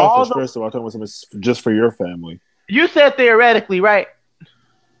 That's selfish. First of all, talking about something just for your family. You said theoretically, right?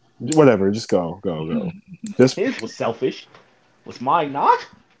 Whatever, just go. Just his was selfish. Was mine not?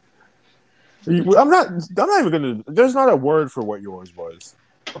 I'm not even gonna. There's not a word for what yours was.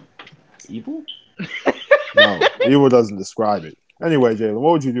 Evil? No, evil doesn't describe it. Anyway, Jalen,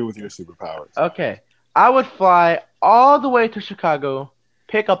 what would you do with your superpowers? Okay, I would fly all the way to Chicago,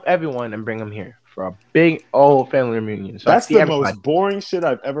 pick up everyone, and bring them here for a big old family reunion. So That's I see the everybody. most boring shit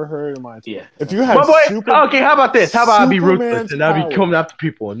I've ever heard in my entire Yeah. life. If you had My boy, super, okay, how about this? How about I be ruthless Superman's and I'll be powers. coming after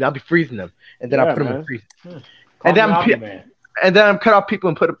people and I'll be freezing them and then I'll Yeah, put them in man. freezer. Call And me then Omni-Man. and then I'm cut off people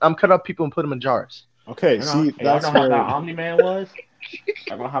and put them in jars. Okay, Y'all see, know that's how where. about Omni-Man was?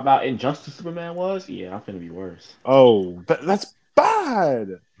 Y'all know how about Injustice Superman was? Yeah, I'm finna be worse. Oh, that's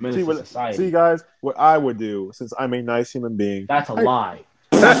bad. Menace See to what? society. See, guys, what I would do, since I'm a nice human being. That's a I- lie.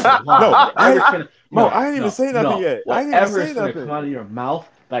 That's a lie. No, Whatever's I didn't even say nothing yet. I didn't even Whatever say is gonna nothing. come out of your mouth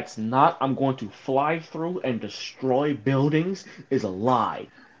that's not I'm going to fly through and destroy buildings is a lie.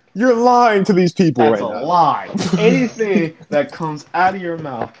 You're lying to these people That's right a now. lie. Anything that comes out of your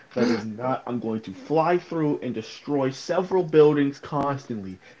mouth that is not I'm going to fly through and destroy several buildings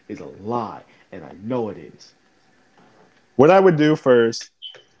constantly is a lie. And I know it is. What I would do first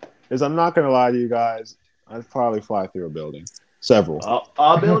is I'm not gonna lie to you guys. I'd probably fly through a building, several,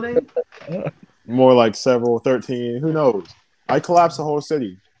 A building? more like several, 13. Who knows? I collapse the whole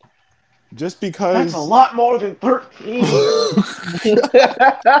city, just because. That's a lot more than 13.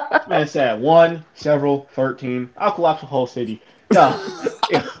 Man said 1, several, 13. I'll collapse the whole city. Yeah.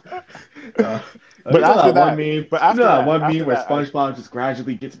 But after that, meme, but after that that, one after meme where that, SpongeBob just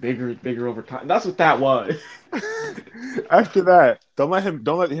gradually gets bigger and bigger over time. That's what that was. After that, don't let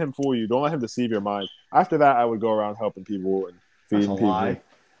him fool you. Don't let him deceive your mind. After that, I would go around helping people and That's feeding a people. lie.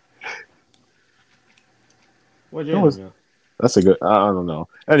 What'd That was- do? That's a good. I don't know.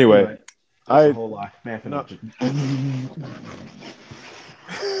 Anyway, That's I a whole lie. Man, No. just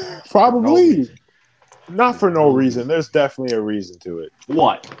probably reason. not for no reason. There's definitely a reason to it.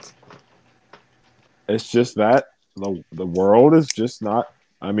 What? It's just that the world is just not.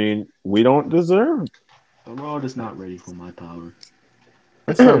 I mean, we don't deserve. The world is not ready for my power.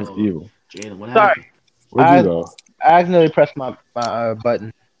 That sounds evil. Jalen, what Sorry. happened? Where'd you go? I accidentally pressed my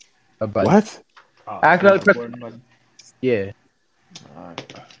button. A button. What? Oh, Accidentally press press- the button button. Yeah.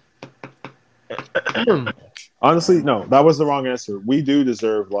 Alright. Honestly, no. That was the wrong answer. We do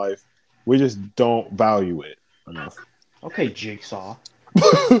deserve life. We just don't value it enough. Okay, Jigsaw.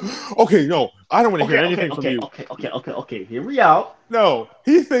 Okay, no. I don't want to hear anything from you. Okay. Hear me out. No,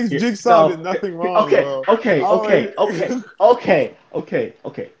 he thinks Here- Jigsaw no, did nothing wrong, bro. Okay.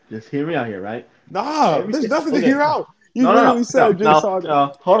 Just hear me out here, right? Nah, Let me there's see- nothing to okay. hear out. You literally said Jigsaw.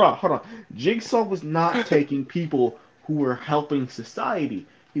 No. Hold on. Jigsaw was not taking people who were helping society.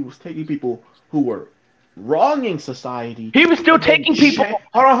 He was taking people who were wronging society. He was still and then taking people.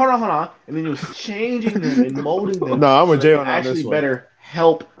 Hold on. And then he was changing them and molding them. No, I'm with so they Jalen could on actually this one. better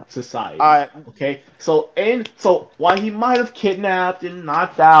help society. Okay, so while he might have kidnapped and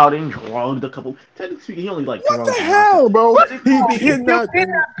knocked out and drugged a couple, technically speaking, he only like What drugged the and hell, bro? Technically He speaking, kidnapped.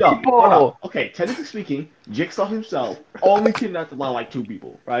 no, people. hold on. Okay, technically speaking, Jigsaw himself only kidnapped like 2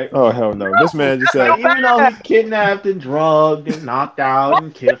 people, right? Oh hell no! This man just said. Like, even though he kidnapped and drugged and knocked out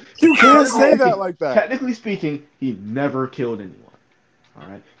and killed, You can't say that like that. technically speaking, he never killed anyone. All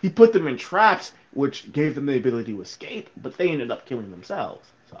right, he put them in traps, which gave them the ability to escape, but they ended up killing themselves.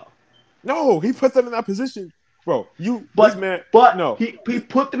 So. No, he put them in that position, bro. But this man. But no, he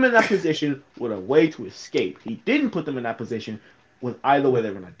put them in that position with a way to escape. He didn't put them in that position with either way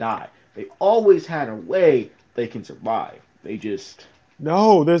they're gonna die. They always had a way they can survive. They just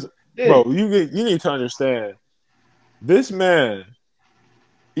no. There's didn't. bro. You need to understand. This man,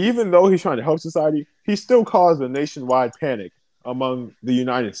 even though he's trying to help society, he still caused a nationwide panic among the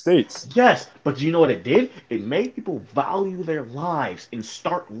United States. Yes, but do you know what it did? It made people value their lives and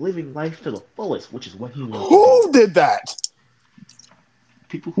start living life to the fullest, which is what he wanted. Who did that?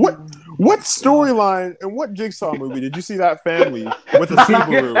 People who, What storyline and what Jigsaw movie did you see that family with a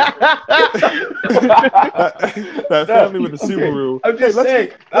Subaru? that family with a Subaru. I'm just saying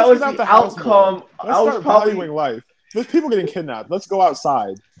that let's was get out the house more. outcome. Let's I was start probably valuing life. There's people getting kidnapped. Let's go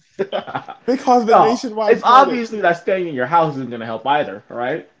outside. They caused the No, nationwide. it's obviously that staying in your house isn't gonna help either, all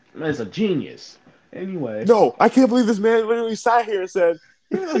right? Man's a genius. Anyway. No, I can't believe this man literally sat here and said,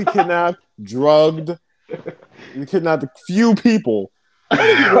 even though he kidnapped, drugged, he kidnapped a few people. What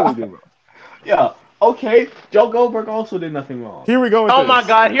did he really do, bro? Yeah. Okay. Joe Goldberg also did nothing wrong. Here we go. With Oh this. my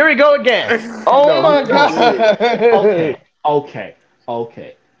God! Here we go again. Oh No, my no, God!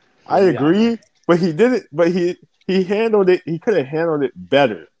 Okay. I agree, but he did it. But he handled it. He could have handled it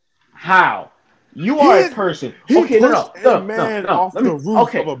better. How? You are a He- person. he Okay, pushed a man off Let me, the roof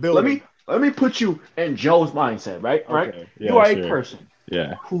okay, of a building. Let me put you in Joe's mindset, right? Okay, yeah, you are a sure. person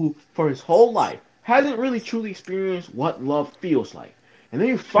Yeah. who, for his whole life, hasn't really truly experienced what love feels like. And then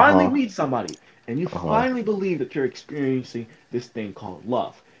you finally Uh-huh. meet somebody, and you Uh-huh. finally believe that you're experiencing this thing called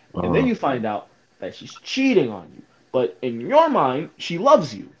love. And Uh-huh. then you find out that she's cheating on you. But in your mind, she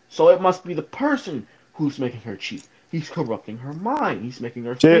loves you. So it must be the person who's making her cheat. He's corrupting her mind. He's making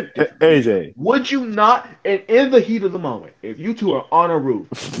her think differently. AJ. Would you not, and in the heat of the moment, if you two are on a roof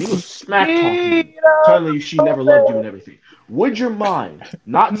and he was smack talking you, telling you she never loved you and everything, would your mind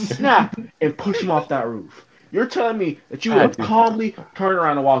not snap and push him off that roof? You're telling me that you would calmly turn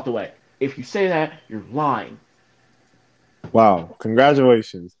around and walk away. If you say that, you're lying. Wow,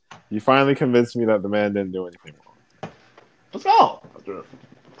 congratulations. You finally convinced me that the man didn't do anything wrong. Let's go.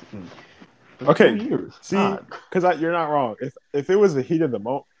 Okay, 2 years. see, because you're not wrong. If it was the heat of the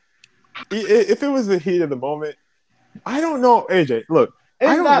moment, if it was the heat of the moment, I don't know, AJ. Look,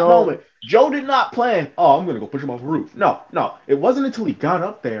 in that moment, Joe did not plan. Oh, I'm gonna go push him off the roof. No, it wasn't until he got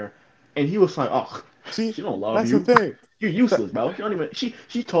up there, and he was like, "Oh, see, she don't love that's you. the thing. You're useless, bro. She don't even.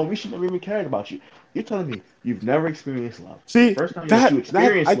 She told me she never even cared about you. You're telling me you've never experienced love. See, the first time you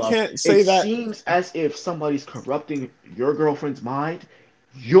experience love, I can't say that. It seems as if somebody's corrupting your girlfriend's mind.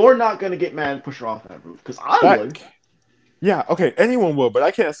 You're not gonna get mad and push her off that roof because I would. Yeah, okay, anyone will, but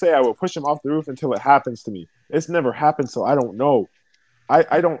I can't say I will push him off the roof until it happens to me. It's never happened, so I don't know. I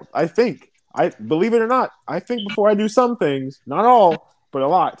believe it or not, I think before I do some things, not all, but a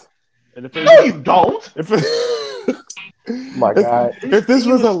lot. And if no, you don't. My God. If this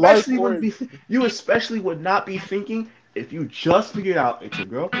was a life you especially would not be thinking if you just figured out it's your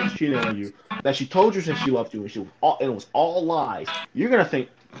girlfriend's cheating on you, that she told you that she loved you and it was all lies. You're gonna think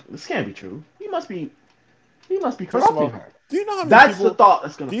this can't be true. He must be corrupting her. Do you know how many that's people, the thought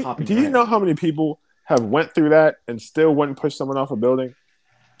that's gonna pop in Do your you head. know how many people have went through that and still wouldn't push someone off a building?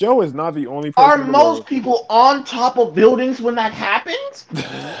 Joe is not the only person. Are most people on top of buildings when that happens?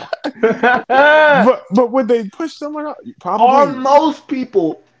 but would they push someone up? Probably. Are most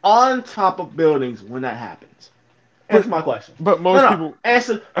people on top of buildings when that happens? Answer my question. But most people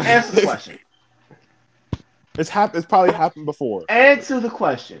answer the question. It's probably happened before. Answer the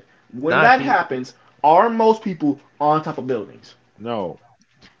question. When that happens, are most people on top of buildings? No.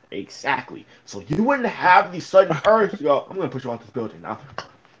 Exactly. So you wouldn't have the sudden urge to go, I'm going to push you off this building now.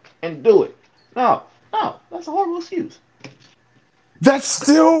 And do it. No. That's a horrible excuse. That's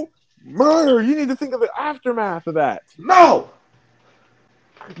still murder. You need to think of the aftermath of that. No.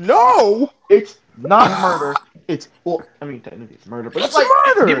 It's not murder. Technically it's murder, but it's like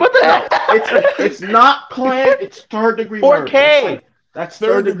murder. What the hell? It's not planned. It's third-degree murder. 4K. That's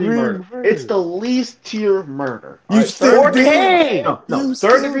third-degree murder. It's the least tier murder. You still 4K. No.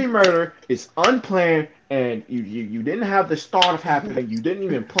 Third-degree murder is unplanned, and you didn't have the start of happening. You didn't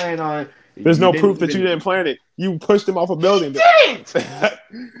even plan on it. There's no proof that you didn't plan it. You pushed him off a building. Didn't.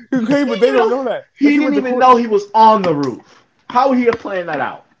 Okay, but they don't know that. He didn't even know he was on the roof. How would he have planned that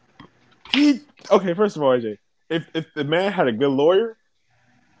out? Okay, first of all, AJ, if the man had a good lawyer,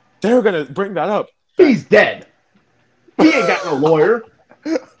 they were gonna bring that up. He's dead. He ain't got no lawyer.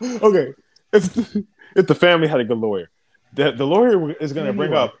 Okay, if the family had a good lawyer, the lawyer is gonna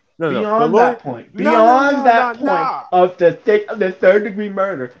bring up beyond that point of the third-degree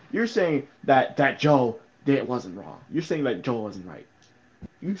murder. You're saying that Joe wasn't wrong. You're saying that Joe wasn't right.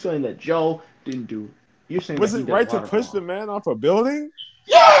 You're saying that Joe didn't do. You're saying was it right to push the man off a building?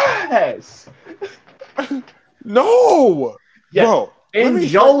 Yes. No. Yes. Bro. In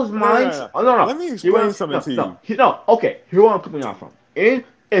Joe's mind, no. Let me explain something to you. Okay. Here where I'm coming out from.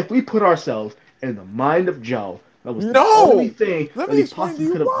 If we put ourselves in the mind of Joe, that was the only thing that he possibly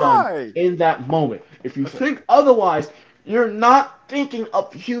could have done in that moment. If you think otherwise, you're not thinking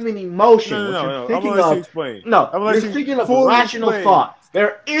of human emotion. No. You're thinking of rational thought.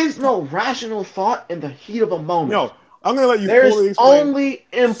 There is no rational thought in the heat of a moment. No, I'm gonna let you There's fully explain. only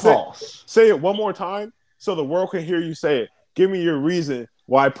impulse. Say it one more time so the world can hear you say it. Give me your reason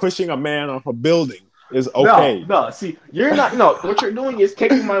why pushing a man off a building is okay. No. See, you're not. No, what you're doing is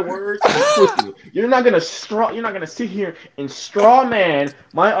taking my words and twisting it. You're not gonna sit here and straw man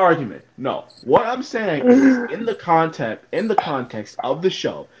my argument. No, what I'm saying is in the context of the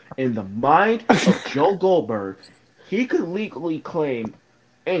show, in the mind of Joe Goldberg, he could legally claim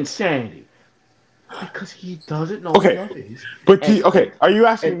insanity because he doesn't know what love is. But are you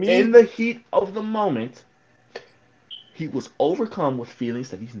asking me? In the heat of the moment, he was overcome with feelings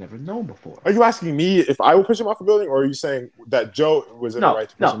that he's never known before. Are you asking me if I would push him off a building, or are you saying that Joe was in the right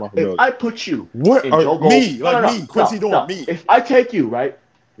to push him off a building? If I put you in Joe Goldberg, Quincy Dorn, me. If I take you,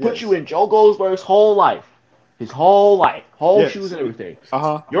 put you in Joe Goldberg's whole life, shoes and everything.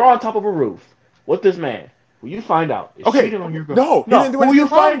 You're on top of a roof with this man who you find out is cheating on your girlfriend. No, he didn't do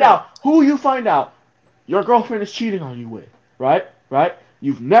who you find out your girlfriend is cheating on you with, right?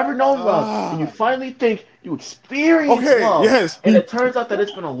 You've never known love, and you finally think you experience love, yes. and it turns out that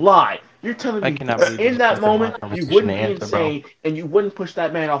it's been a lie. You're telling I me cannot that believe in this that has been a moment hard you conversation wouldn't to be answer, bro. insane and you wouldn't push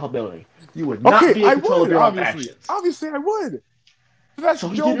that man off a building. You would not Okay, be in I control of would, your own obviously. actions. Obviously, I would. That's So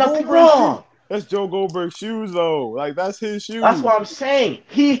he Joe did nothing Goldberg's shoes. wrong. That's Joe Goldberg's shoes, though. Like, that's his shoes. That's what I'm saying.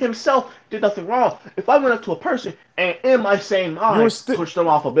 He himself did nothing wrong. If I went up to a person and in my same mind pushed them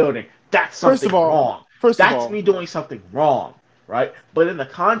off a building, that's First something of all, wrong. That's me doing something wrong, right? But in the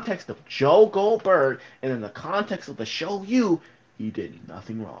context of Joe Goldberg and in the context of the show You, he did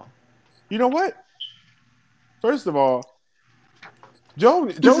nothing wrong. You know what? First of all, Joe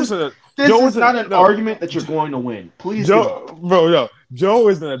is not an argument that you're going to win. Please, Joe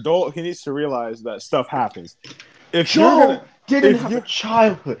is an adult. He needs to realize that stuff happens. If Joe didn't have a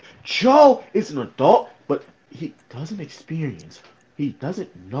childhood. Joe is an adult, but he doesn't experience. He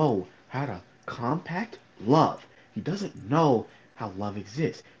doesn't know how to compact love. He doesn't know how love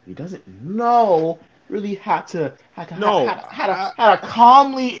exists. He doesn't know really how to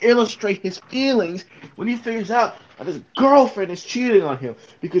calmly illustrate his feelings when he figures out that his girlfriend is cheating on him,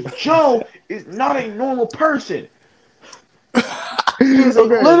 because Joe is not a normal person. He is a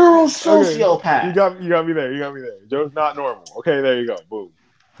literal sociopath. You got me there. Joe's not normal. Okay, there you go.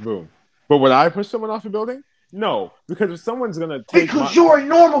 Boom. But would I push someone off a building? No, because if someone's gonna take you're a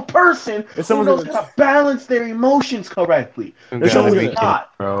normal person who knows how to balance their emotions correctly. If someone's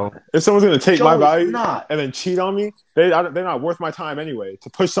gonna take my value and then cheat on me, they're not worth my time anyway. To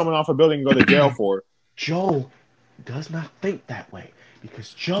push someone off a building and go to jail for. Joe does not think that way.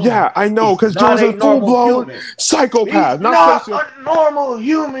 Because Joe, I know, because Joe's a full-blown psychopath. He's not a normal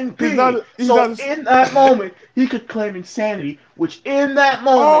human being. In that moment, he could claim insanity, which in that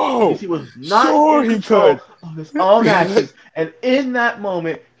moment, he was not in control of his own actions. And in that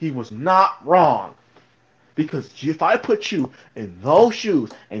moment, he was not wrong. Because if I put you in those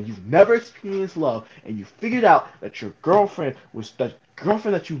shoes and you've never experienced love and you figured out that your girlfriend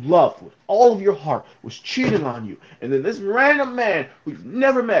that you loved with all of your heart was cheating on you, and then this random man who you've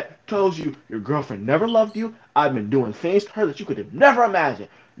never met tells you your girlfriend never loved you, I've been doing things to her that you could have never imagined.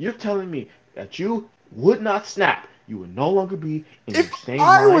 You're telling me that you would not snap. You would no longer be in your same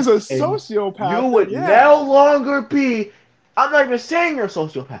mind. If I was a sociopath, you would no longer be. I'm not even saying you're a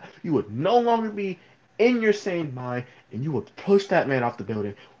sociopath. You would no longer be in your same mind, and you would push that man off the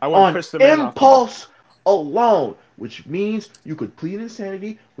building on impulse alone, which means you could plead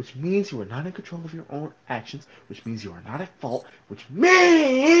insanity, which means you are not in control of your own actions, which means you are not at fault, which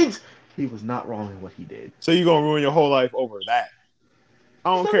means he was not wrong in what he did. So you're going to ruin your whole life over that?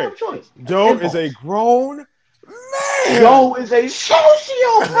 I don't care. Joe is a grown man. Joe is a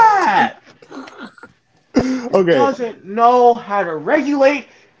sociopath. He doesn't know how to regulate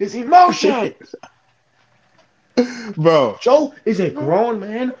his emotions. Bro, Joe is a grown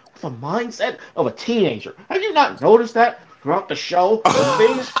man with a mindset of a teenager. Have you not noticed that throughout the show? The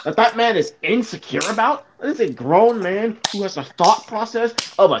things that man is insecure about? That is a grown man who has a thought process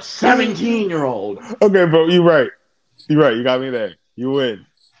of a 17-year-old. Okay, bro, you're right. You got me there. You win.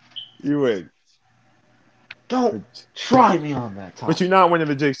 Don't try me on that topic. But you're not winning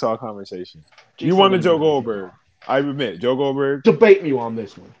the Jigsaw conversation. You won the Joe Goldberg. I admit, Joe Goldberg. Debate me on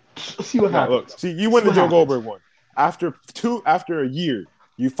this one. See what happens. Look, you win the Joe Goldberg one. After a year,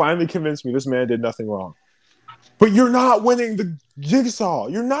 you finally convinced me this man did nothing wrong. But you're not winning the Jigsaw.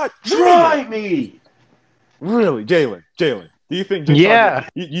 You're not. Try me. Really, Jalen. Do you think Jigsaw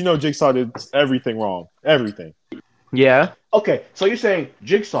you know Jigsaw did everything wrong? Everything. Yeah. Okay, so you're saying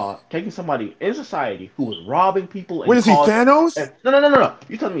Jigsaw taking somebody in society who was robbing people and What is he, Thanos? No.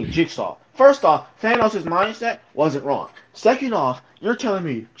 You're telling me Jigsaw. First off, Thanos' mindset wasn't wrong. Second off, you're telling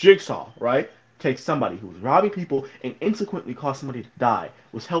me Jigsaw, right, takes somebody who was robbing people and instantly caused somebody to die,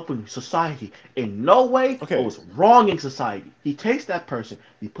 was helping society in no way, or was wronging society. He takes that person,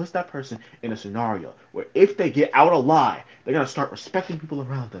 he puts that person in a scenario where if they get out alive, they're going to start respecting people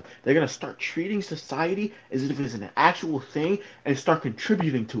around them. They're going to start treating society as if it's an actual thing and start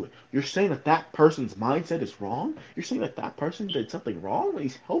contributing to it. You're saying that person's mindset is wrong? You're saying that person did something wrong when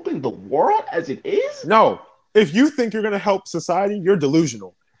he's helping the world as it is? No. If you think you're going to help society, you're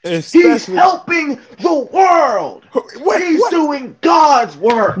delusional. He's helping the world. He's doing God's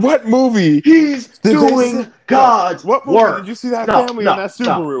work. What movie? He's doing God's work. What movie did you see that family in that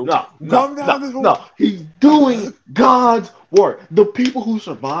Subaru? No. He's doing God's work. The people who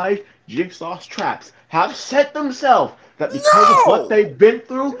survived Jigsaw's traps have set themselves that because of what they've been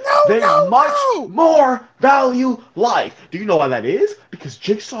through, they much more value life. Do you know why that is? Because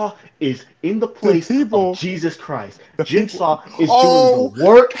Jigsaw is in the place of Jesus Christ. Jigsaw is doing the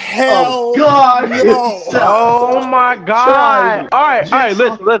work of God himself. Oh my God! All right,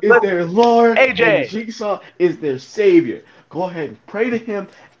 listen. Is their Lord, AJ. and Jigsaw is their Savior. Go ahead and pray to him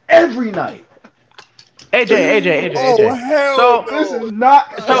every night. AJ. Oh hell! So this is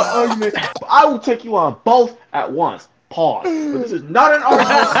not an argument. I will take you on both at once. Pause. But this is not an argument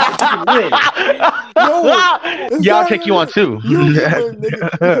that you can win. Yeah, I'll take you on too.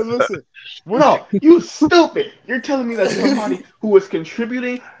 Because listen, no, you stupid. You're telling me that somebody who is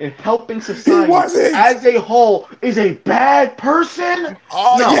contributing and helping society as a whole is a bad person?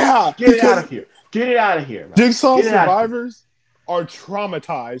 Oh no, yeah, get it out of here. Get it out of here. Man. Jigsaw survivors are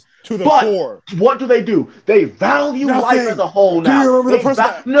traumatized to the core. What do? They value life as a whole now. Do you remember the person?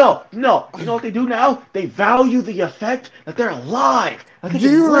 No. You know what they do now? They value the effect that they're alive, that they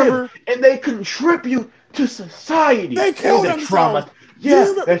can live, and they contribute to society. They kill themselves.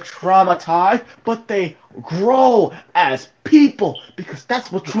 Yes, they're traumatized, but they grow as people because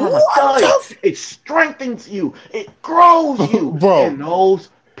that's what trauma does. It strengthens you. It grows you. Bro. And those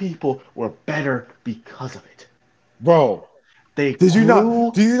people were better because of it. Bro. Do you not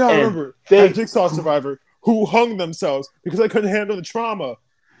remember that Jigsaw survivor who hung themselves because they couldn't handle the trauma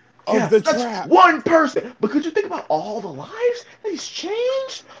of the trap? One person. But could you think about all the lives that he's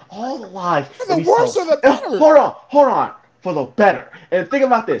changed? All the lives. For the worse or the better? Hold on. For the better. And think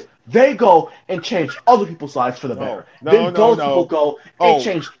about this. They go and change other people's lives for the better. People go and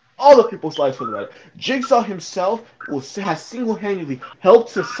change other people's lives for the better. Jigsaw himself has single-handedly helped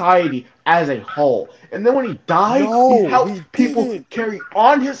society as a whole. And then when he died, he helped people carry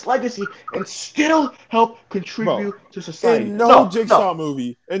on his legacy and still help contribute to society. In no Jigsaw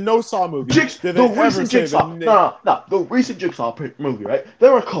movie, in no Saw movie, the recent Jigsaw movie, right?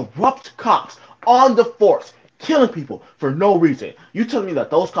 There were corrupt cops on the force killing people for no reason. You telling me that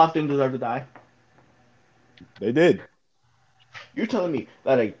those cops didn't deserve to die? They did. You're telling me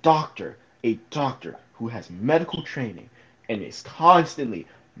that a doctor who has medical training and is constantly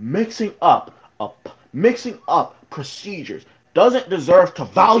mixing up procedures doesn't deserve to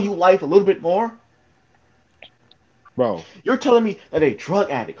value life a little bit more? Bro. You're telling me that a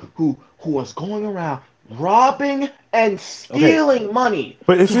drug addict who was going around robbing and stealing money.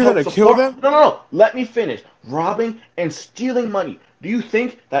 But if you're going to kill them? No. Let me finish. Robbing and stealing money. Do you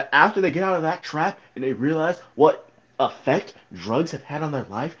think that after they get out of that trap and they realize what effect drugs have had on their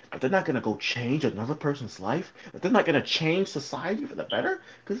life, that they're not going to go change another person's life? That they're not going to change society for the better?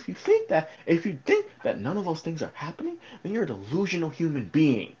 Because if you think that none of those things are happening, then you're a delusional human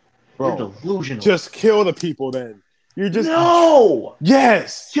being. Bro, you're delusional. Just kill the people then. You're just no.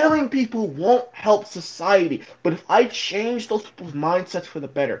 Yes. Killing people won't help society. But if I change those people's mindsets for the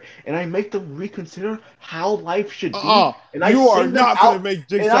better, and I make them reconsider how life should be, and I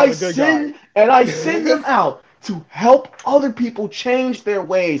send them out to help other people change their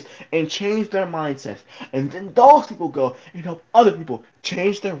ways and change their mindsets, and then those people go and help other people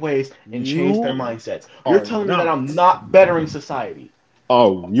change their ways and change their mindsets. You're telling me that I'm not bettering society.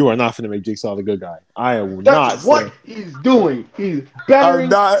 Oh, you are not going to make Jigsaw the good guy. I am That's what he's doing. He's bettering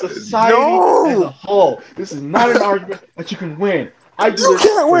society as a whole. This is not an argument that you can win. I do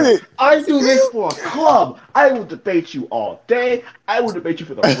this for a club. I will debate you all day. I will debate you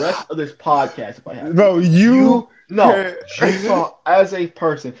for the rest of this podcast if I have to. Bro, Jigsaw as a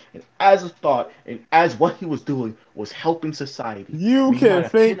person and as a thought and as what he was doing was helping society. You can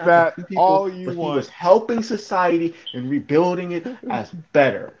think that all you want. He was helping society and rebuilding it as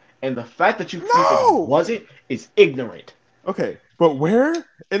better. And the fact that you think that he wasn't is ignorant. Okay, but where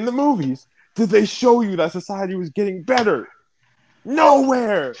in the movies did they show you that society was getting better?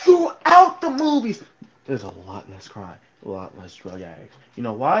 Nowhere. Throughout the movies, there's a lot less crime, a lot less drug addicts. You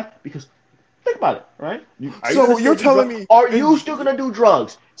know why? Because think about it, right? You're telling me, are you still gonna do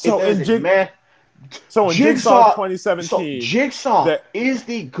drugs? So in Jigsaw 2017, Jigsaw is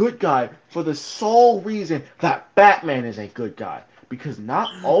the good guy for the sole reason that Batman is a good guy. Because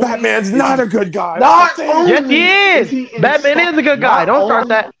not only Batman's not a good guy. Yes, he is. Batman is a good guy. Don't start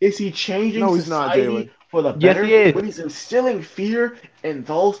that. Is he changing society for the better? Yes, he is. But he's instilling fear in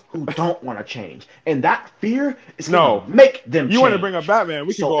those who don't want to change, and that fear is going to make them change. You want to bring up Batman?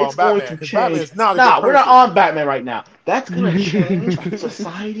 We can go on Batman. Batman's not a good person. We're not on Batman right now. That's going to change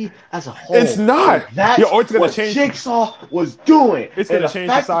society as a whole. It's not. That's what Jigsaw was doing. It's going to change society. The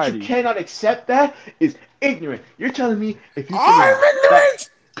fact society. that you cannot accept that is ignorant. You're telling me if you I'm ignorant.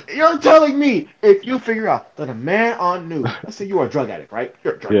 You're telling me if you figure out that a man on news, let's say you are a drug addict, right?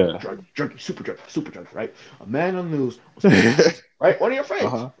 You're a Yeah. super junkie, right? A man on news was putting drugs, right? One of your friends.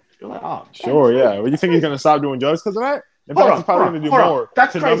 Uh-huh. You're like, oh, that's Sure, yeah. crazy. Well, you That's think he's crazy. gonna stop doing drugs because of that? In Hold fact, on, he's probably hold on, gonna do hold on. more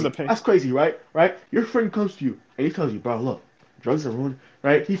That's to numb the crazy. pain. That's crazy, right? Right? Your friend comes to you and he tells you, bro, look, drugs are ruined,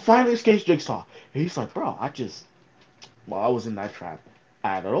 right? He finally escapes Jigsaw. And he's like, bro, I was in that trap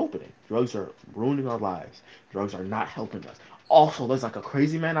at an opening. Drugs are ruining our lives. Drugs are not helping us. Also, there's like a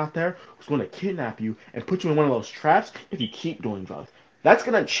crazy man out there who's going to kidnap you and put you in one of those traps if you keep doing drugs. That's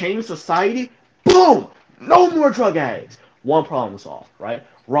going to change society. Boom! No more drug addicts. One problem solved, right?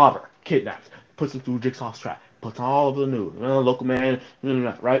 Robber, kidnaps, puts him through Jigsaw's trap, puts all over the news. Local man,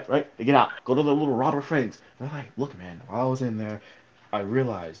 right? Right? They get out, go to their little robber friends. They're like, look, man, while I was in there, I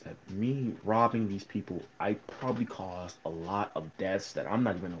realized that me robbing these people, I probably caused a lot of deaths that I'm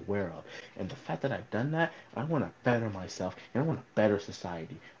not even aware of. And the fact that I've done that, I want to better myself and I want a better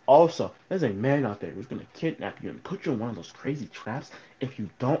society. Also, there's a man out there who's going to kidnap you and put you in one of those crazy traps if you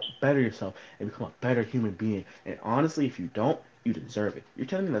don't better yourself and become a better human being. And honestly, if you don't, you deserve it. You're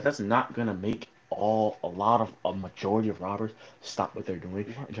telling me that that's not going to make a lot of a majority of robbers stop what they're doing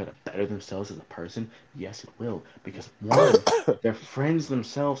and try to better themselves as a person? Yes, it will. Because one, their friends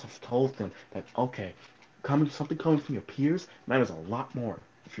themselves have told them that okay, something coming from your peers matters a lot more.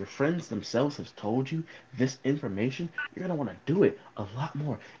 If your friends themselves have told you this information, you're gonna want to do it a lot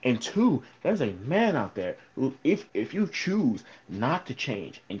more. And two, there's a man out there who, if you choose not to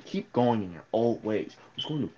change and keep going in your old ways, who's going to